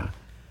Fabrega,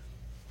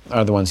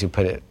 are the ones who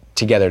put it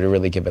together to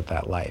really give it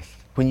that life.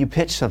 When you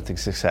pitch something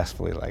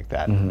successfully like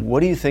that, what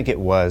do you think it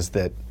was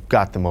that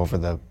got them over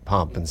the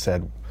hump and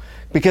said...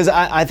 Because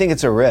I think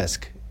it's a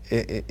risk,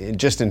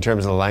 just in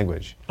terms of the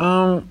language.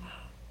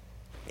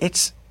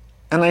 It's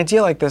an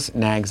idea like this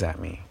nags at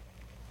me.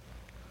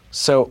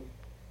 So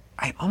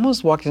I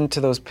almost walked into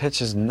those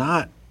pitches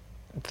not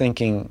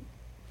thinking,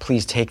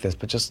 please take this,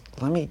 but just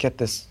let me get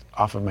this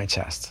off of my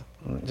chest.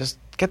 Just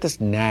get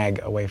this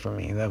nag away from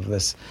me of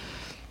this.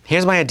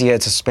 Here's my idea.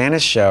 It's a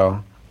Spanish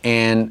show,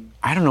 and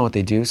I don't know what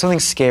they do.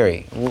 Something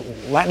scary.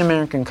 Latin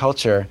American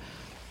culture,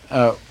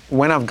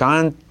 when I've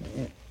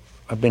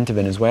been to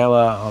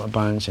Venezuela a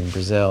bunch, and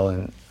Brazil,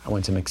 and I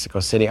went to Mexico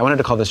City. I wanted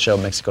to call this show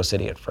Mexico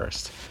City at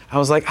first. I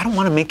was like, I don't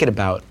want to make it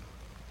about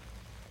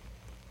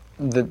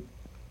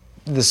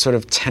this sort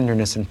of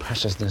tenderness and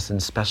preciousness and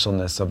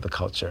specialness of the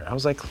culture. I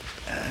was like,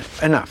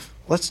 enough.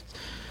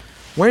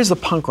 Where's the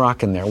punk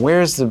rock in there?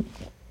 What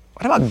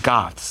about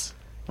goths?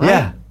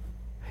 Right?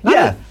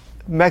 Yeah.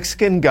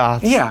 Mexican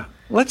goths. Yeah.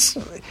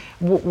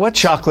 What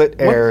chocolate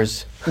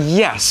airs.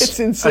 Yes. It's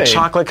insane. A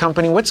chocolate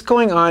company. What's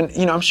going on?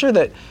 I'm sure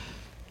that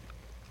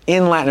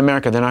in Latin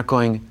America, they're not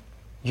going,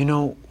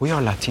 we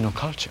are Latino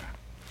culture.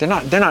 They're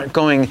not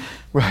going,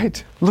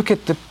 right. Look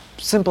at the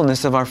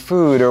simpleness of our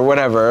food or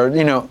whatever,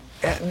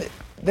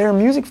 They're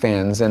music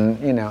fans, and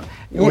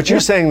What you're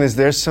saying is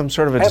there's some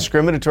sort of a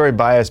discriminatory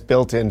bias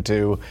built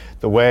into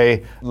the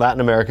way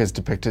Latin America is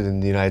depicted in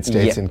the United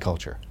States in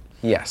culture.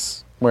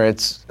 Yes, where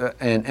it's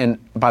and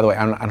by the way,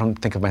 I don't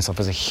think of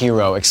myself as a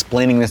hero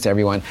explaining this to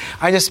everyone.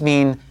 I just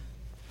mean,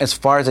 as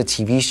far as a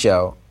TV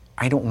show,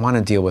 I don't want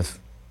to deal with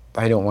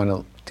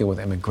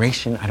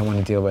immigration. I don't want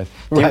to deal with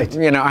right.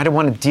 I don't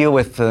want to deal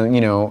with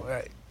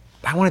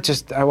I want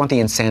the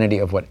insanity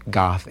of what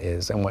goth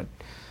is and what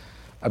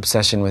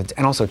obsession with,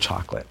 and also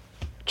chocolate.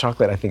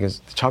 Chocolate, I think,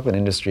 the chocolate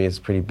industry is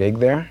pretty big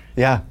there.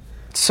 Yeah.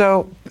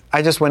 So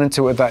I just went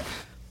into it that,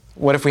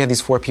 what if we had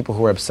these 4 people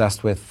who were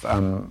obsessed with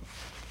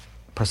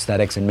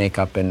prosthetics and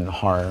makeup and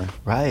horror?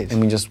 Right. And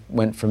we just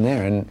went from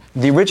there. And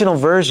the original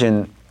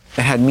version,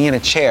 it had me in a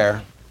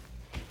chair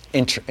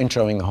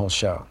introing the whole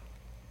show.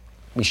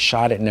 We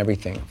shot it and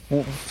everything.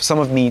 Some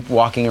of me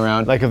walking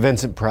around. Like a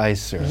Vincent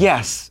Price? Or...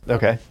 Yes.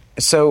 Okay.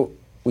 So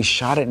we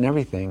shot it and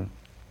everything,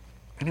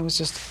 and it was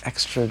just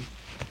extra.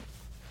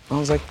 I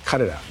was like,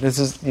 cut it out. This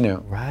is,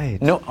 Right.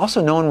 No. Also,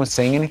 no one was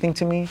saying anything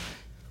to me.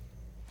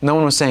 No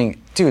one was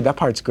saying, dude, that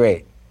part's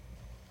great.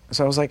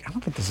 So I was like, I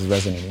don't think this is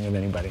resonating with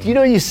anybody.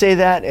 You say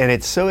that, and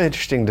it's so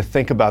interesting to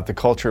think about the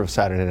culture of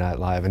Saturday Night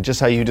Live, and just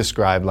how you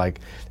described, like,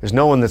 there's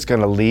no one that's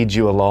going to lead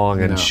you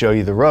along and show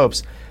you the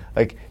ropes.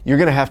 Like, you're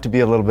going to have to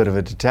be a little bit of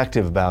a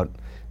detective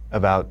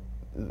about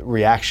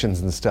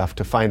reactions and stuff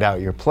to find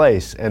out your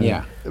place.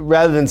 And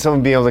rather than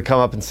someone being able to come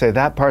up and say,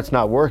 that part's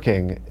not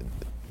working,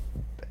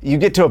 you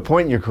get to a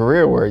point in your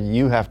career where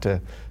you have to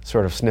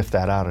sort of sniff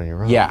that out on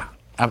your own. Yeah.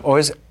 I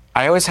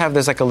always have,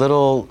 there's like a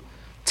little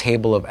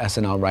table of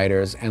SNL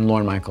writers and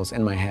Lorne Michaels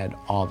in my head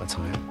all the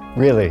time.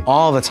 Really?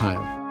 All the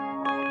time.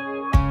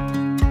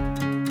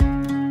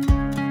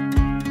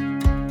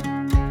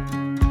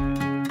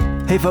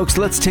 Hey folks,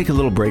 let's take a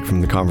little break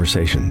from the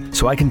conversation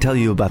so I can tell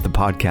you about the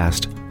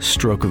podcast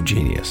Stroke of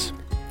Genius.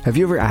 Have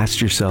you ever asked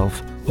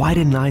yourself, why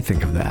didn't I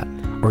think of that?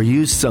 Or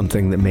used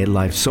something that made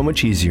life so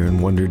much easier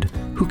and wondered,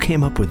 who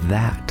came up with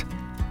that?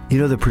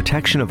 The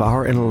protection of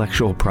our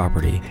intellectual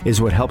property is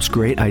what helps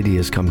great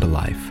ideas come to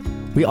life.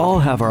 We all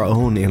have our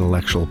own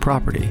intellectual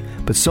property,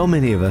 but so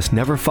many of us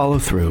never follow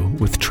through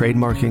with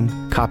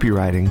trademarking,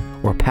 copywriting,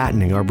 or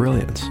patenting our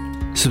brilliance.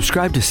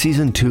 Subscribe to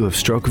Season 2 of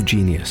Stroke of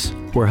Genius,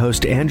 where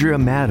host Andrea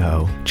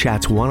Maddow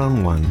chats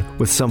one-on-one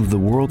with some of the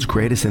world's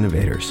greatest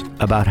innovators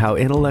about how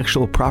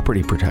intellectual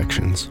property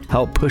protections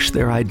help push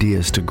their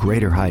ideas to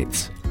greater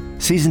heights.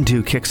 Season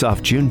 2 kicks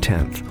off June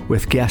 10th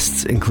with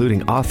guests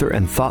including author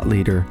and thought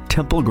leader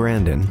Temple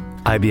Grandin,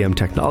 IBM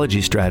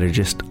technology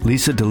strategist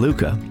Lisa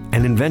DeLuca,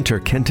 and inventor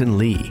Kenton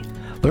Lee.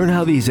 Learn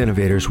how these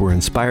innovators were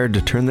inspired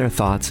to turn their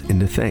thoughts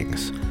into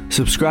things.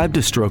 Subscribe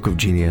to Stroke of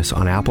Genius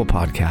on Apple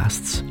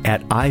Podcasts,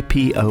 at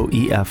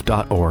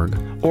ipoef.org,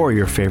 or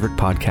your favorite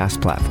podcast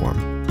platform.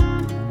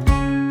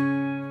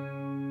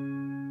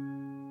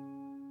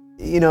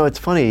 You know, it's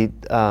funny,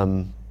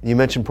 you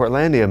mentioned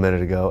Portlandia a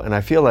minute ago, and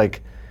I feel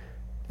like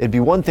it'd be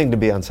one thing to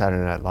be on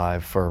Saturday Night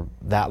Live for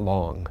that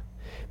long,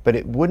 but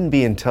it wouldn't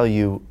be until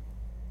you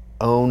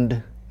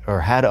owned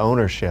or had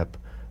ownership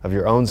of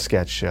your own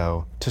sketch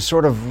show to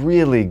sort of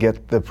really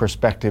get the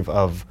perspective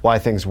of why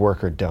things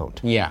work or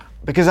don't. Yeah.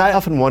 Because I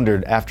often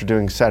wondered, after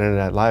doing Saturday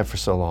Night Live for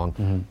so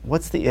long,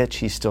 what's the itch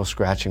he's still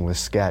scratching with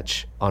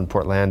sketch on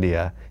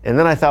Portlandia? And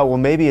then I thought, well,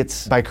 maybe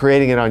it's by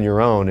creating it on your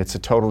own, it's a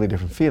totally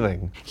different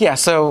feeling. Yeah,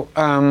 so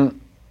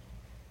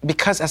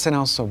because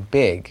SNL's so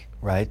big,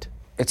 right?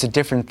 It's a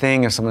different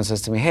thing if someone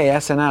says to me, hey,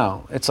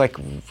 SNL. It's like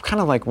kind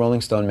of like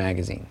Rolling Stone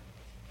magazine.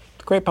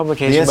 Great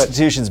publication, the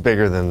institution's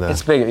bigger than the...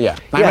 It's bigger, yeah.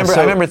 I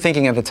remember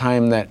thinking at the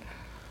time that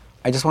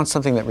I just want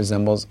something that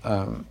resembles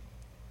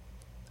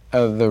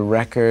the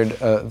record,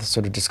 the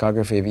sort of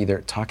discography of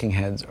either Talking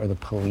Heads or the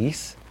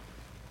Police.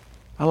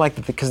 I like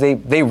that because they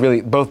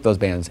really, both those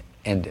bands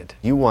ended.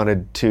 You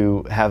wanted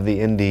to have the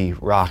indie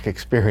rock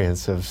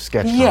experience of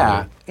sketch comedy.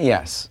 Yeah,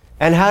 yes.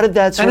 And how did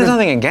that sort of... And of...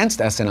 there's nothing against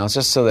SNL, it's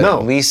just so that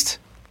at least,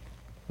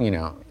 you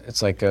know,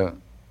 it's like a...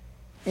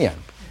 Yeah.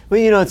 Well,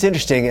 you know, it's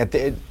interesting.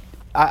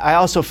 I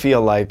also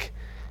feel like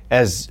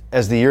as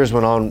the years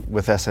went on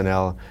with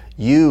SNL,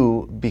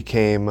 you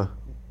became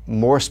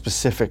more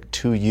specific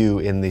to you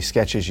in the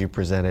sketches you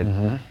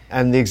presented.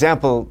 And the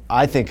example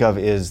I think of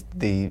is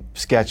the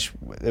sketch,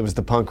 it was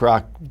the punk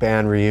rock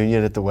band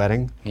reunion at the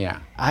wedding. Yeah.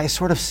 I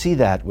sort of see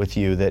that with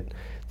you, that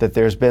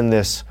there's been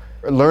this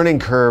learning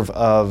curve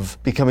of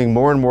becoming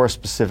more and more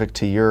specific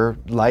to your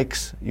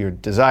likes, your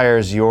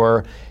desires,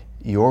 your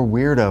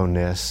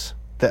weirdo-ness,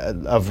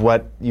 of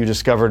what you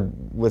discovered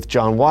with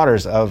John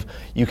Waters, of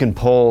you can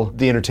pull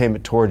the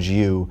entertainment towards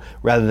you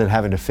rather than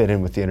having to fit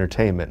in with the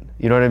entertainment.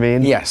 You know what I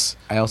mean? Yes.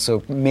 I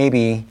also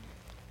maybe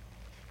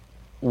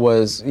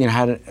was,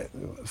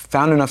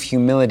 found enough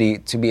humility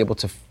to be able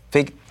to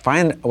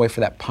find a way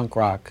for that punk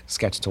rock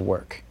sketch to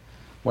work.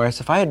 Whereas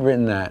if I had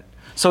written that,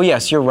 so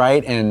yes, you're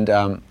right, and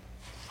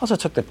also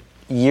took the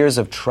years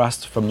of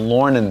trust from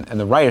Lorne and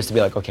the writers to be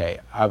like, okay,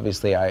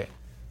 obviously I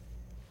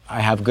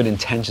have good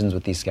intentions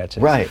with these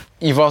sketches. Right.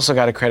 You've also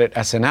got to credit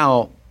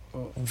SNL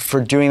for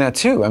doing that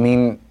too. I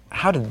mean,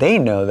 how did they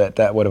know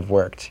that would have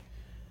worked?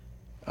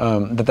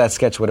 That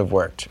sketch would have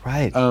worked.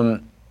 Right.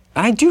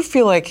 I do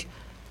feel like,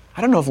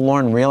 I don't know if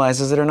Lorne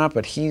realizes it or not,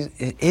 but he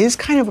is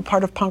kind of a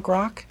part of punk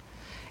rock,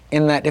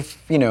 in that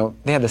if,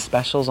 they have the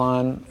specials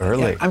on.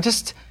 Early.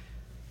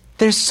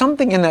 There's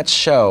something in that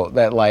show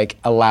that like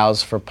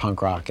allows for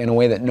punk rock in a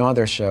way that no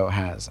other show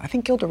has. I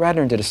think Gilda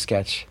Radner did a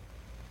sketch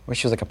where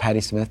she was like a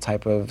Patti Smith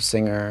type of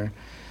singer.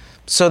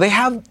 So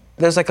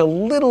there's like a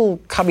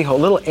little cubbyhole,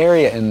 little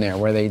area in there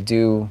where they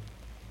do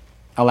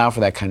allow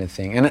for that kind of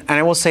thing. And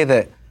I will say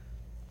that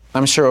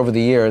I'm sure over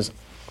the years,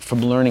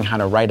 from learning how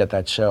to write at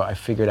that show, I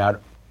figured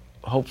out,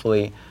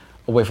 hopefully,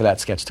 a way for that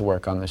sketch to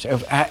work on the show.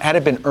 Had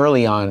it been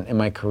early on in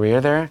my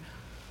career there,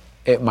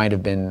 it might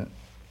have been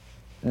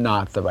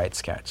not the right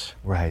sketch.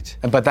 Right.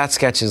 But that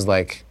sketch is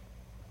like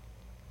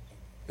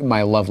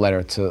my love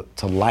letter to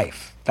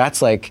life.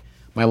 That's like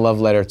my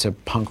love letter to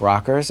punk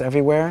rockers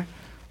everywhere,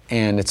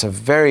 and it's a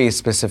very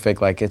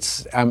specific, like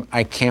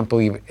I can't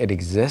believe it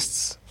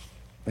exists,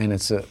 and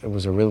it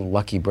was a really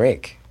lucky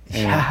break.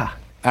 Yeah.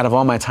 Out of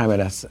all my time at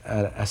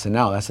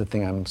SNL, that's the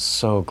thing I'm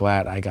so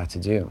glad I got to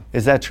do.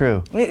 Is that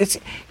true? It's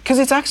because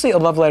it's actually a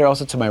love letter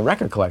also to my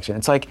record collection.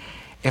 It's like,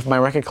 if my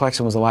record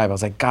collection was alive, I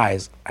was like,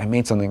 guys, I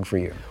made something for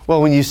you.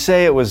 Well, when you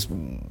say it was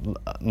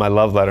my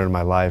love letter to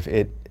my life,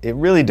 it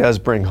really does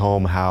bring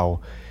home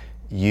how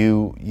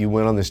you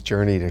went on this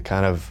journey to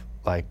kind of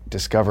like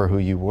discover who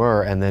you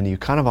were, and then you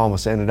kind of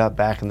almost ended up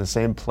back in the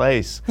same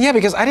place. Yeah,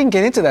 because I didn't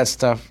get into that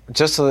stuff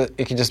just so that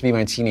it could just be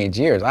my teenage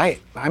years. I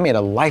made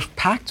a life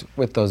pact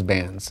with those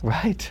bands.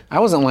 Right. I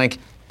wasn't like,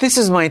 this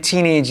is my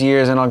teenage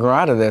years and I'll grow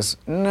out of this.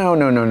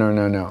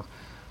 No.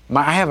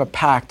 I have a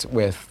pact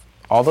with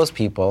all those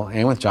people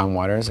and with John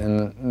Waters,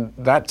 and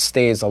that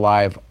stays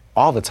alive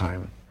all the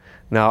time.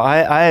 Now,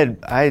 I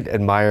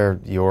admire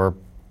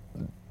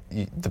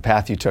the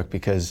path you took,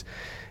 because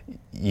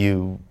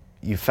you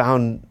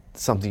found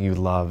something you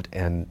loved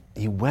and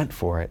you went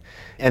for it.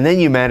 And then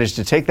you managed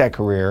to take that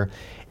career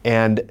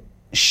and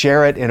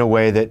share it in a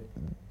way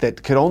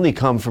that could only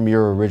come from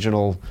your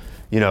original,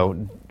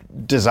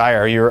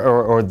 desire,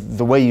 or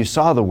the way you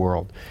saw the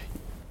world.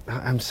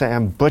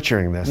 I'm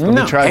butchering this. Let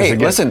me try this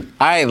again. Listen,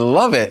 I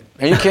love it.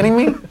 Are you kidding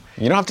me?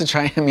 You don't have to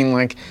try. I mean,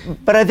 like.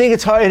 But I think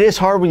it's hard. It is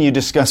hard when you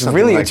discuss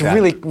something like that.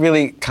 It's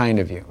really kind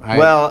of you. I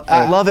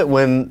love it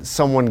when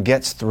someone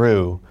gets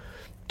through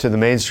to the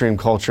mainstream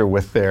culture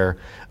with their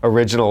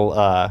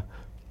original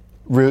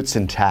roots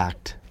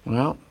intact.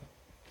 Well,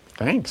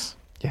 thanks.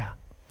 Yeah.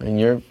 And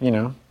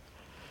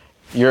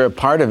you're a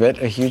part of it,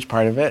 a huge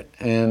part of it.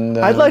 And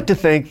I'd like to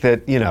think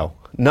that,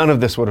 none of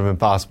this would have been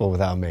possible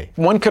without me.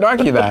 One could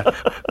argue that.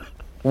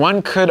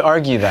 One could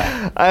argue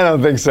that. I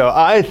don't think so.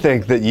 I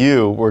think that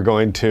you were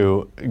going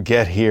to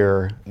get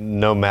here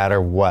no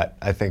matter what.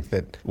 I think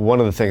that one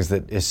of the things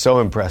that is so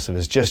impressive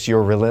is just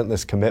your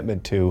relentless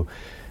commitment to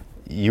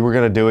you were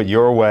going to do it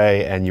your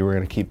way and you were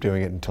going to keep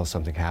doing it until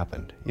something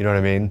happened. You know what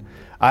I mean?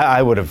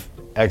 I would have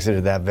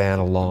exited that van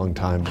a long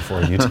time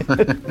before you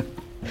did.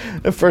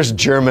 The first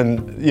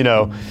German,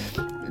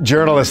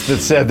 journalist that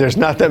said there's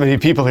not that many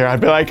people here,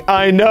 I'd be like,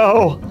 I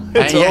know.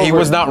 Yeah, he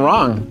was not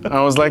wrong.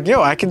 I was like,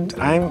 I can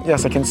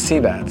see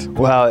that.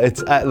 Well,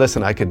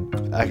 listen, I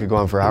could go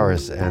on for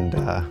hours and.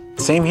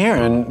 Same here,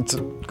 and it's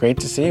great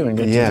to see you and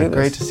good to do this. Yeah,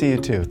 great to see you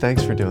too.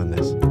 Thanks for doing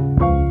this.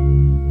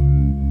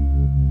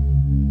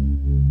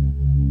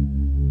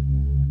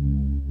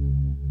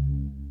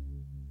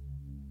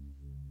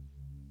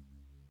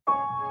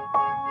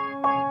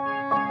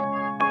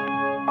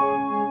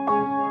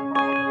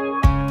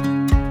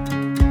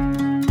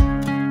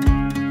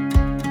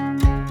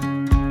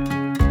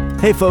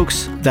 Hey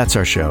folks, that's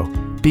our show.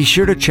 Be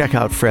sure to check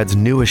out Fred's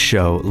newest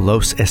show,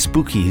 Los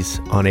Espookys,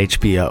 on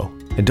HBO.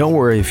 And don't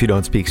worry if you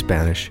don't speak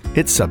Spanish,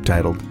 it's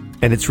subtitled,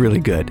 and it's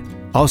really good.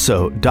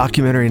 Also,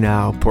 Documentary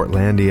Now,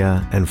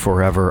 Portlandia, and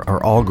Forever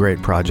are all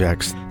great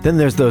projects. Then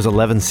there's those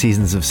 11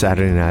 seasons of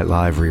Saturday Night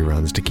Live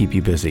reruns to keep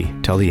you busy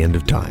till the end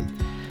of time.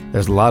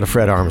 There's a lot of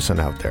Fred Armisen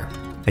out there.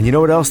 And you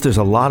know what else? There's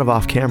a lot of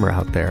off-camera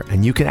out there,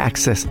 and you can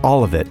access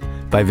all of it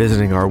by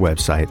visiting our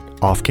website,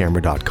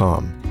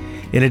 offcamera.com.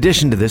 In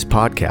addition to this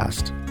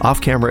podcast,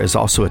 Off Camera is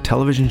also a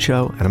television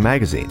show and a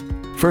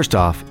magazine. First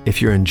off, if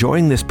you're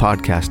enjoying this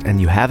podcast and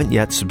you haven't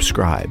yet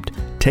subscribed,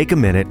 take a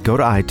minute, go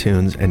to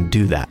iTunes and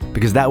do that,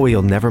 because that way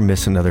you'll never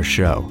miss another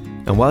show.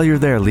 And while you're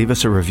there, leave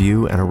us a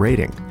review and a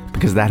rating,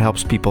 because that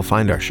helps people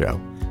find our show.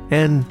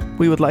 And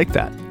we would like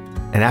that.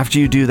 And after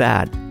you do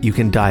that, you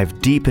can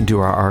dive deep into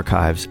our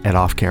archives at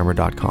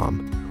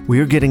offcamera.com.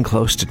 We are getting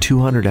close to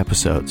 200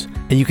 episodes,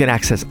 and you can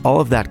access all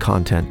of that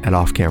content at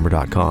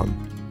offcamera.com.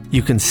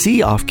 You can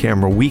see Off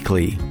Camera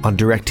weekly on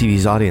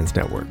DirecTV's Audience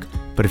Network.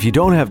 But if you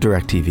don't have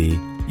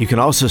DirecTV, you can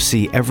also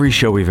see every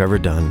show we've ever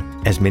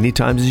done as many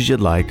times as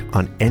you'd like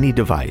on any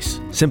device,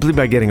 simply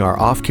by getting our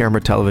Off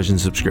Camera television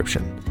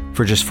subscription.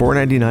 For just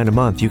 $4.99 a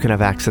month, you can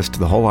have access to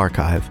the whole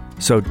archive.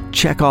 So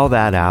check all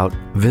that out,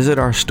 visit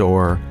our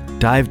store,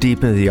 dive deep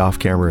into the Off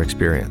Camera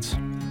experience.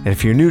 And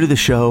if you're new to the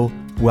show,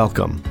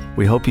 welcome.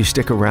 We hope you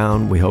stick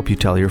around. We hope you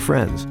tell your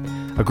friends.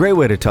 A great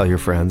way to tell your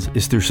friends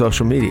is through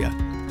social media.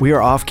 We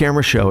are Off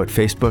Camera Show at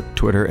Facebook,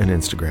 Twitter, and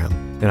Instagram.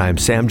 And I am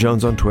Sam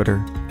Jones on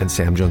Twitter and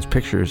Sam Jones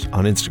Pictures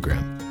on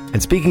Instagram.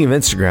 And speaking of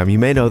Instagram, you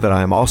may know that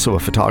I am also a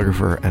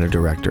photographer and a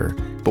director.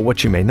 But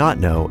what you may not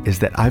know is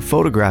that I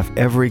photograph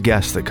every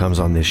guest that comes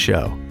on this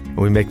show. And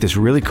we make this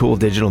really cool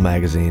digital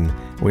magazine.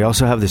 We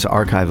also have this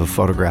archive of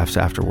photographs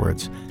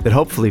afterwards that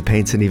hopefully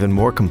paints an even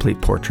more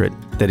complete portrait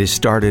that is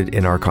started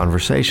in our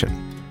conversation.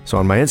 So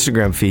on my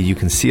Instagram feed, you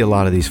can see a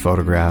lot of these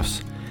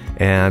photographs.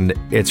 And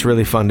it's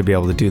really fun to be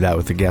able to do that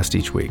with the guest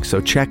each week.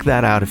 So check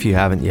that out if you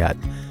haven't yet.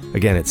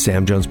 Again, it's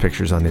Sam Jones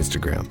Pictures on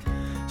Instagram.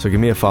 So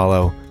give me a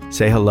follow,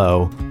 say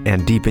hello,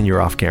 and deepen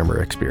your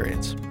off-camera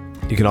experience.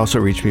 You can also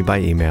reach me by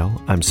email.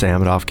 I'm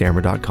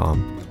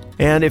sam@offcamera.com.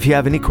 And if you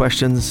have any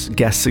questions,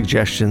 guest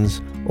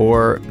suggestions,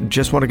 or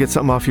just want to get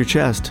something off your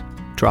chest,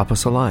 drop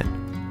us a line.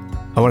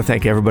 I want to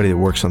thank everybody that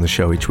works on the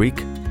show each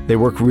week. They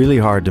work really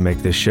hard to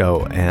make this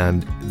show,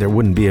 and there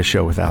wouldn't be a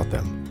show without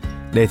them.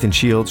 Nathan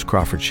Shields,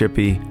 Crawford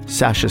Shippey,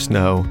 Sasha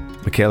Snow,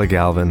 Michaela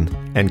Galvin,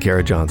 and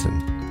Kara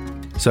Johnson.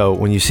 So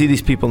when you see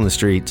these people in the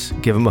streets,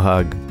 give them a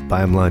hug,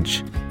 buy them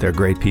lunch. They're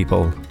great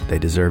people. They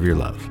deserve your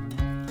love.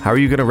 How are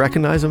you going to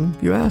recognize them,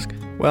 you ask?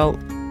 Well,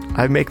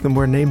 I make them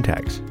wear name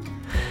tags.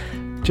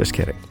 Just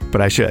kidding, but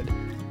I should.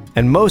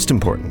 And most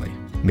importantly,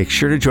 make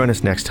sure to join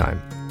us next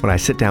time when I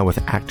sit down with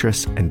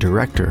actress and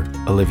director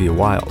Olivia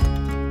Wilde.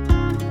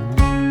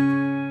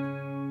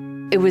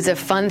 It was a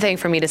fun thing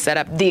for me to set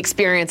up the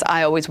experience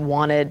I always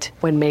wanted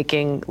when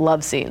making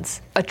love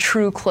scenes. A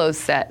true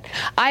closed set.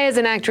 I, as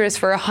an actress,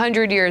 for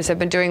 100 years have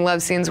been doing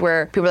love scenes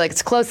where people are like,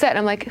 it's a closed set. And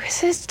I'm like,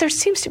 there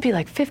seems to be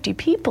like 50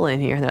 people in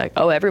here. And they're like,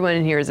 oh, everyone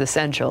in here is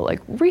essential. Like,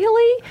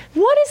 really?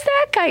 What is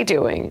that guy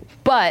doing?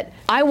 But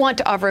I want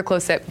to offer a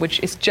closed set, which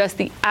is just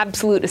the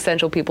absolute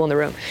essential people in the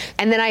room.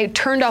 And then I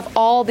turned off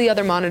all the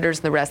other monitors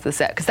in the rest of the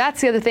set. Because that's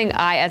the other thing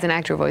I, as an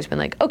actor, have always been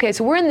like, okay,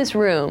 so we're in this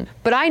room,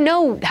 but I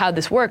know how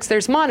this works.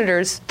 There's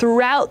monitors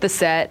throughout the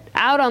set,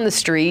 out on the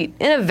street,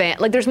 in a van.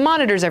 Like, there's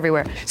monitors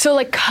everywhere. So,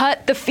 like,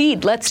 cut the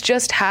feed. Let's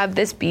just have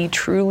this be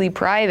truly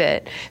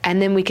private,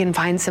 and then we can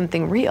find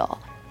something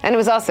real. And it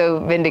was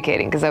also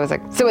vindicating, because I was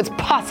like, so it's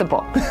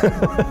possible.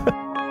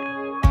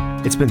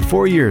 It's been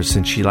 4 years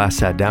since she last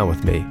sat down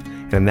with me,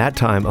 And in that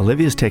time,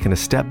 Olivia's taken a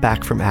step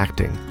back from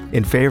acting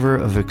in favor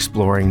of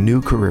exploring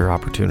new career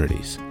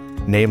opportunities,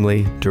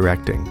 namely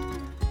directing.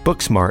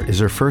 Booksmart is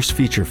her first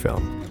feature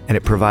film, and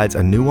it provides a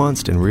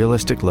nuanced and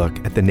realistic look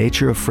at the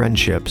nature of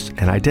friendships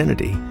and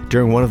identity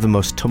during one of the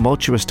most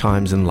tumultuous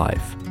times in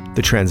life,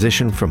 the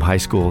transition from high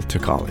school to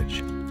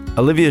college.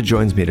 Olivia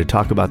joins me to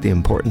talk about the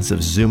importance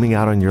of zooming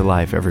out on your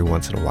life every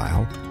once in a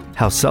while,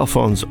 how cell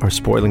phones are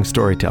spoiling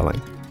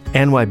storytelling,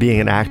 and why being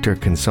an actor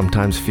can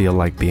sometimes feel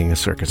like being a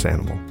circus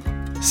animal.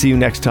 See you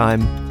next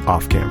time,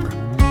 off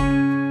camera.